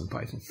it does on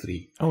Python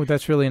 3. Oh,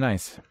 that's really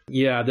nice.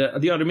 Yeah,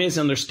 the other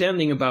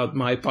misunderstanding about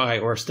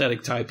MyPy or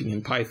static typing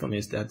in Python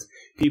is that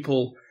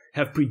people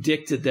have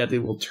predicted that it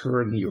will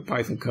turn your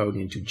Python code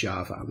into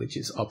Java, which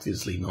is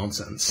obviously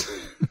nonsense.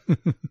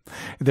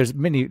 There's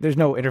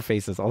no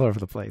interfaces all over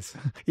the place.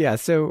 Yeah,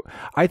 so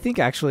I think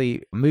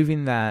actually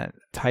moving that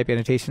type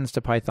annotations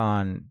to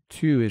Python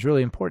 2 is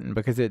really important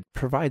because it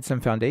provides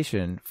some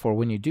foundation for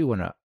when you do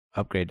want to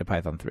upgrade to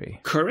Python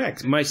 3.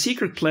 Correct. My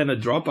secret plan at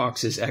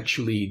Dropbox is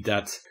actually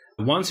that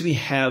once we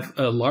have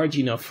a large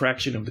enough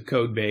fraction of the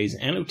code base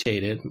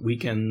annotated, we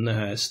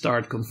can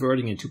start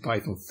converting it to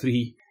Python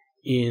 3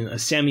 in a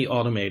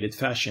semi-automated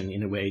fashion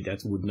in a way that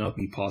would not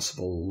be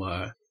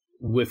possible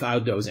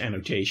without those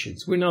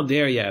annotations. We're not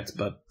there yet,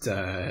 but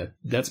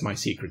that's my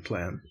secret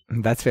plan.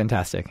 That's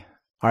fantastic.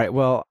 All right,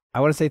 well,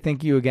 I want to say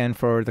thank you again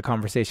for the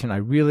conversation. I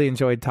really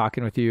enjoyed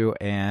talking with you,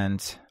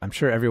 and I'm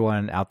sure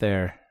everyone out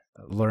there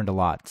learned a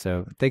lot.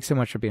 So thanks so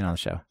much for being on the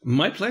show.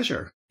 My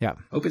pleasure. Yeah.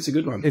 Hope it's a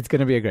good one. It's going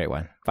to be a great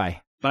one.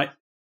 Bye. Bye.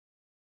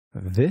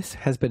 This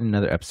has been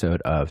another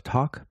episode of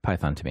Talk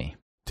Python to Me.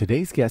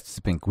 Today's guest has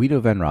been Guido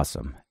van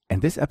Rossum,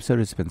 and this episode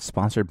has been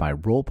sponsored by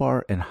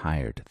Rollbar and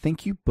Hired.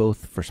 Thank you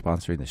both for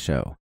sponsoring the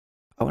show.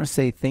 I want to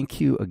say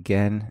thank you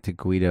again to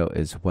Guido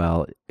as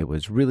well. It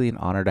was really an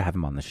honor to have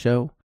him on the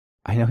show.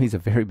 I know he's a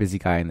very busy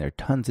guy and there are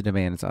tons of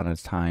demands on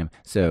his time.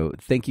 So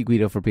thank you,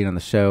 Guido, for being on the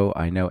show.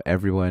 I know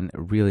everyone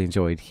really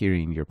enjoyed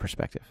hearing your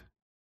perspective.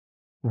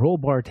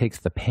 Rollbar takes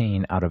the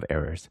pain out of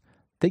errors.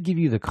 They give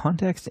you the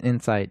context and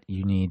insight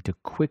you need to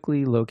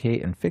quickly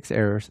locate and fix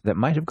errors that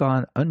might have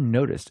gone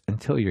unnoticed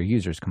until your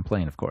users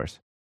complain, of course.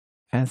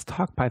 As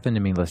Talk Python to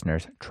Me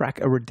listeners, track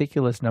a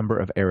ridiculous number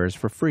of errors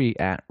for free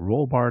at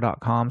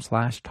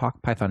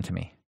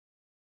rollbar.com/talkpython-to-me.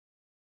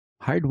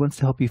 Hired wants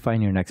to help you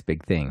find your next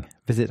big thing.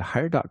 Visit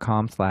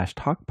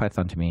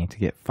hired.com/talkpython-to-me to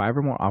get 5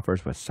 or more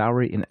offers with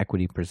salary and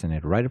equity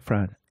presented right up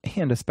front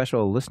and a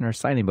special listener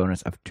signing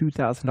bonus of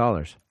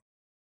 $2,000.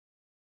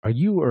 Are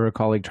you or a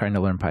colleague trying to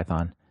learn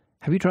Python?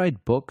 Have you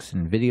tried books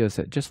and videos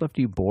that just left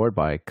you bored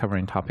by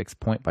covering topics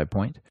point by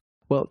point?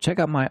 Well, check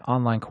out my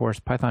online course,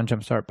 Python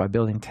Jumpstart by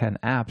Building 10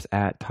 Apps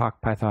at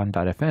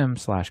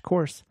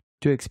talkpython.fm/course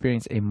to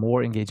experience a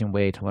more engaging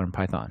way to learn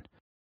Python.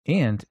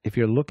 And if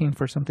you're looking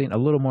for something a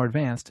little more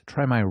advanced,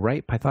 try my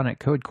Write Pythonic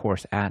Code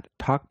course at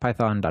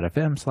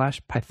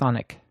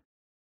talkpython.fm/Pythonic.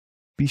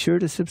 Be sure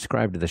to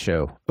subscribe to the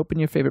show. Open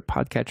your favorite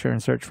podcatcher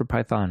and search for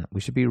Python. We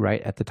should be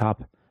right at the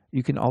top.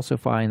 You can also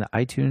find the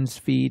iTunes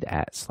feed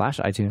at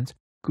 /iTunes,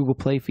 Google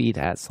Play feed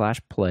at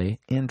 /play,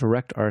 and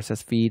direct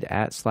RSS feed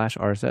at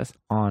 /RSS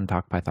on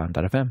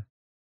talkpython.fm.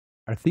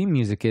 Our theme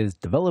music is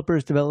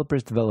Developers,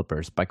 Developers,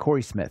 Developers by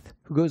Corey Smith,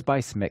 who goes by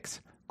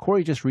Smix.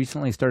 Corey just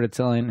recently started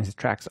selling his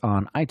tracks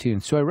on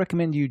iTunes, so I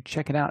recommend you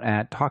check it out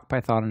at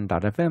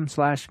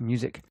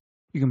talkpython.fm/music.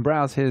 You can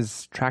browse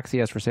his tracks he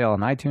has for sale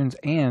on iTunes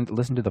and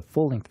listen to the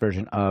full-length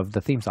version of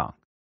the theme song.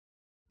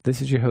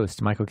 This is your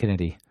host, Michael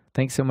Kennedy.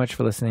 Thanks so much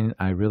for listening.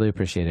 I really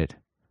appreciate it.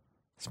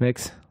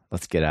 Smix,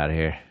 let's get out of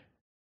here.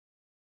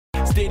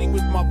 Stating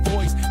with my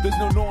voice, there's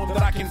no norm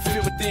that I can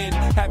feel within.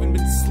 Haven't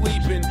been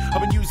sleeping,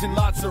 I've been using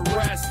lots of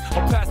rest.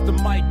 I'll pass the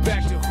mic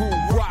back to who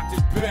rocked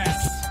it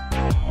best.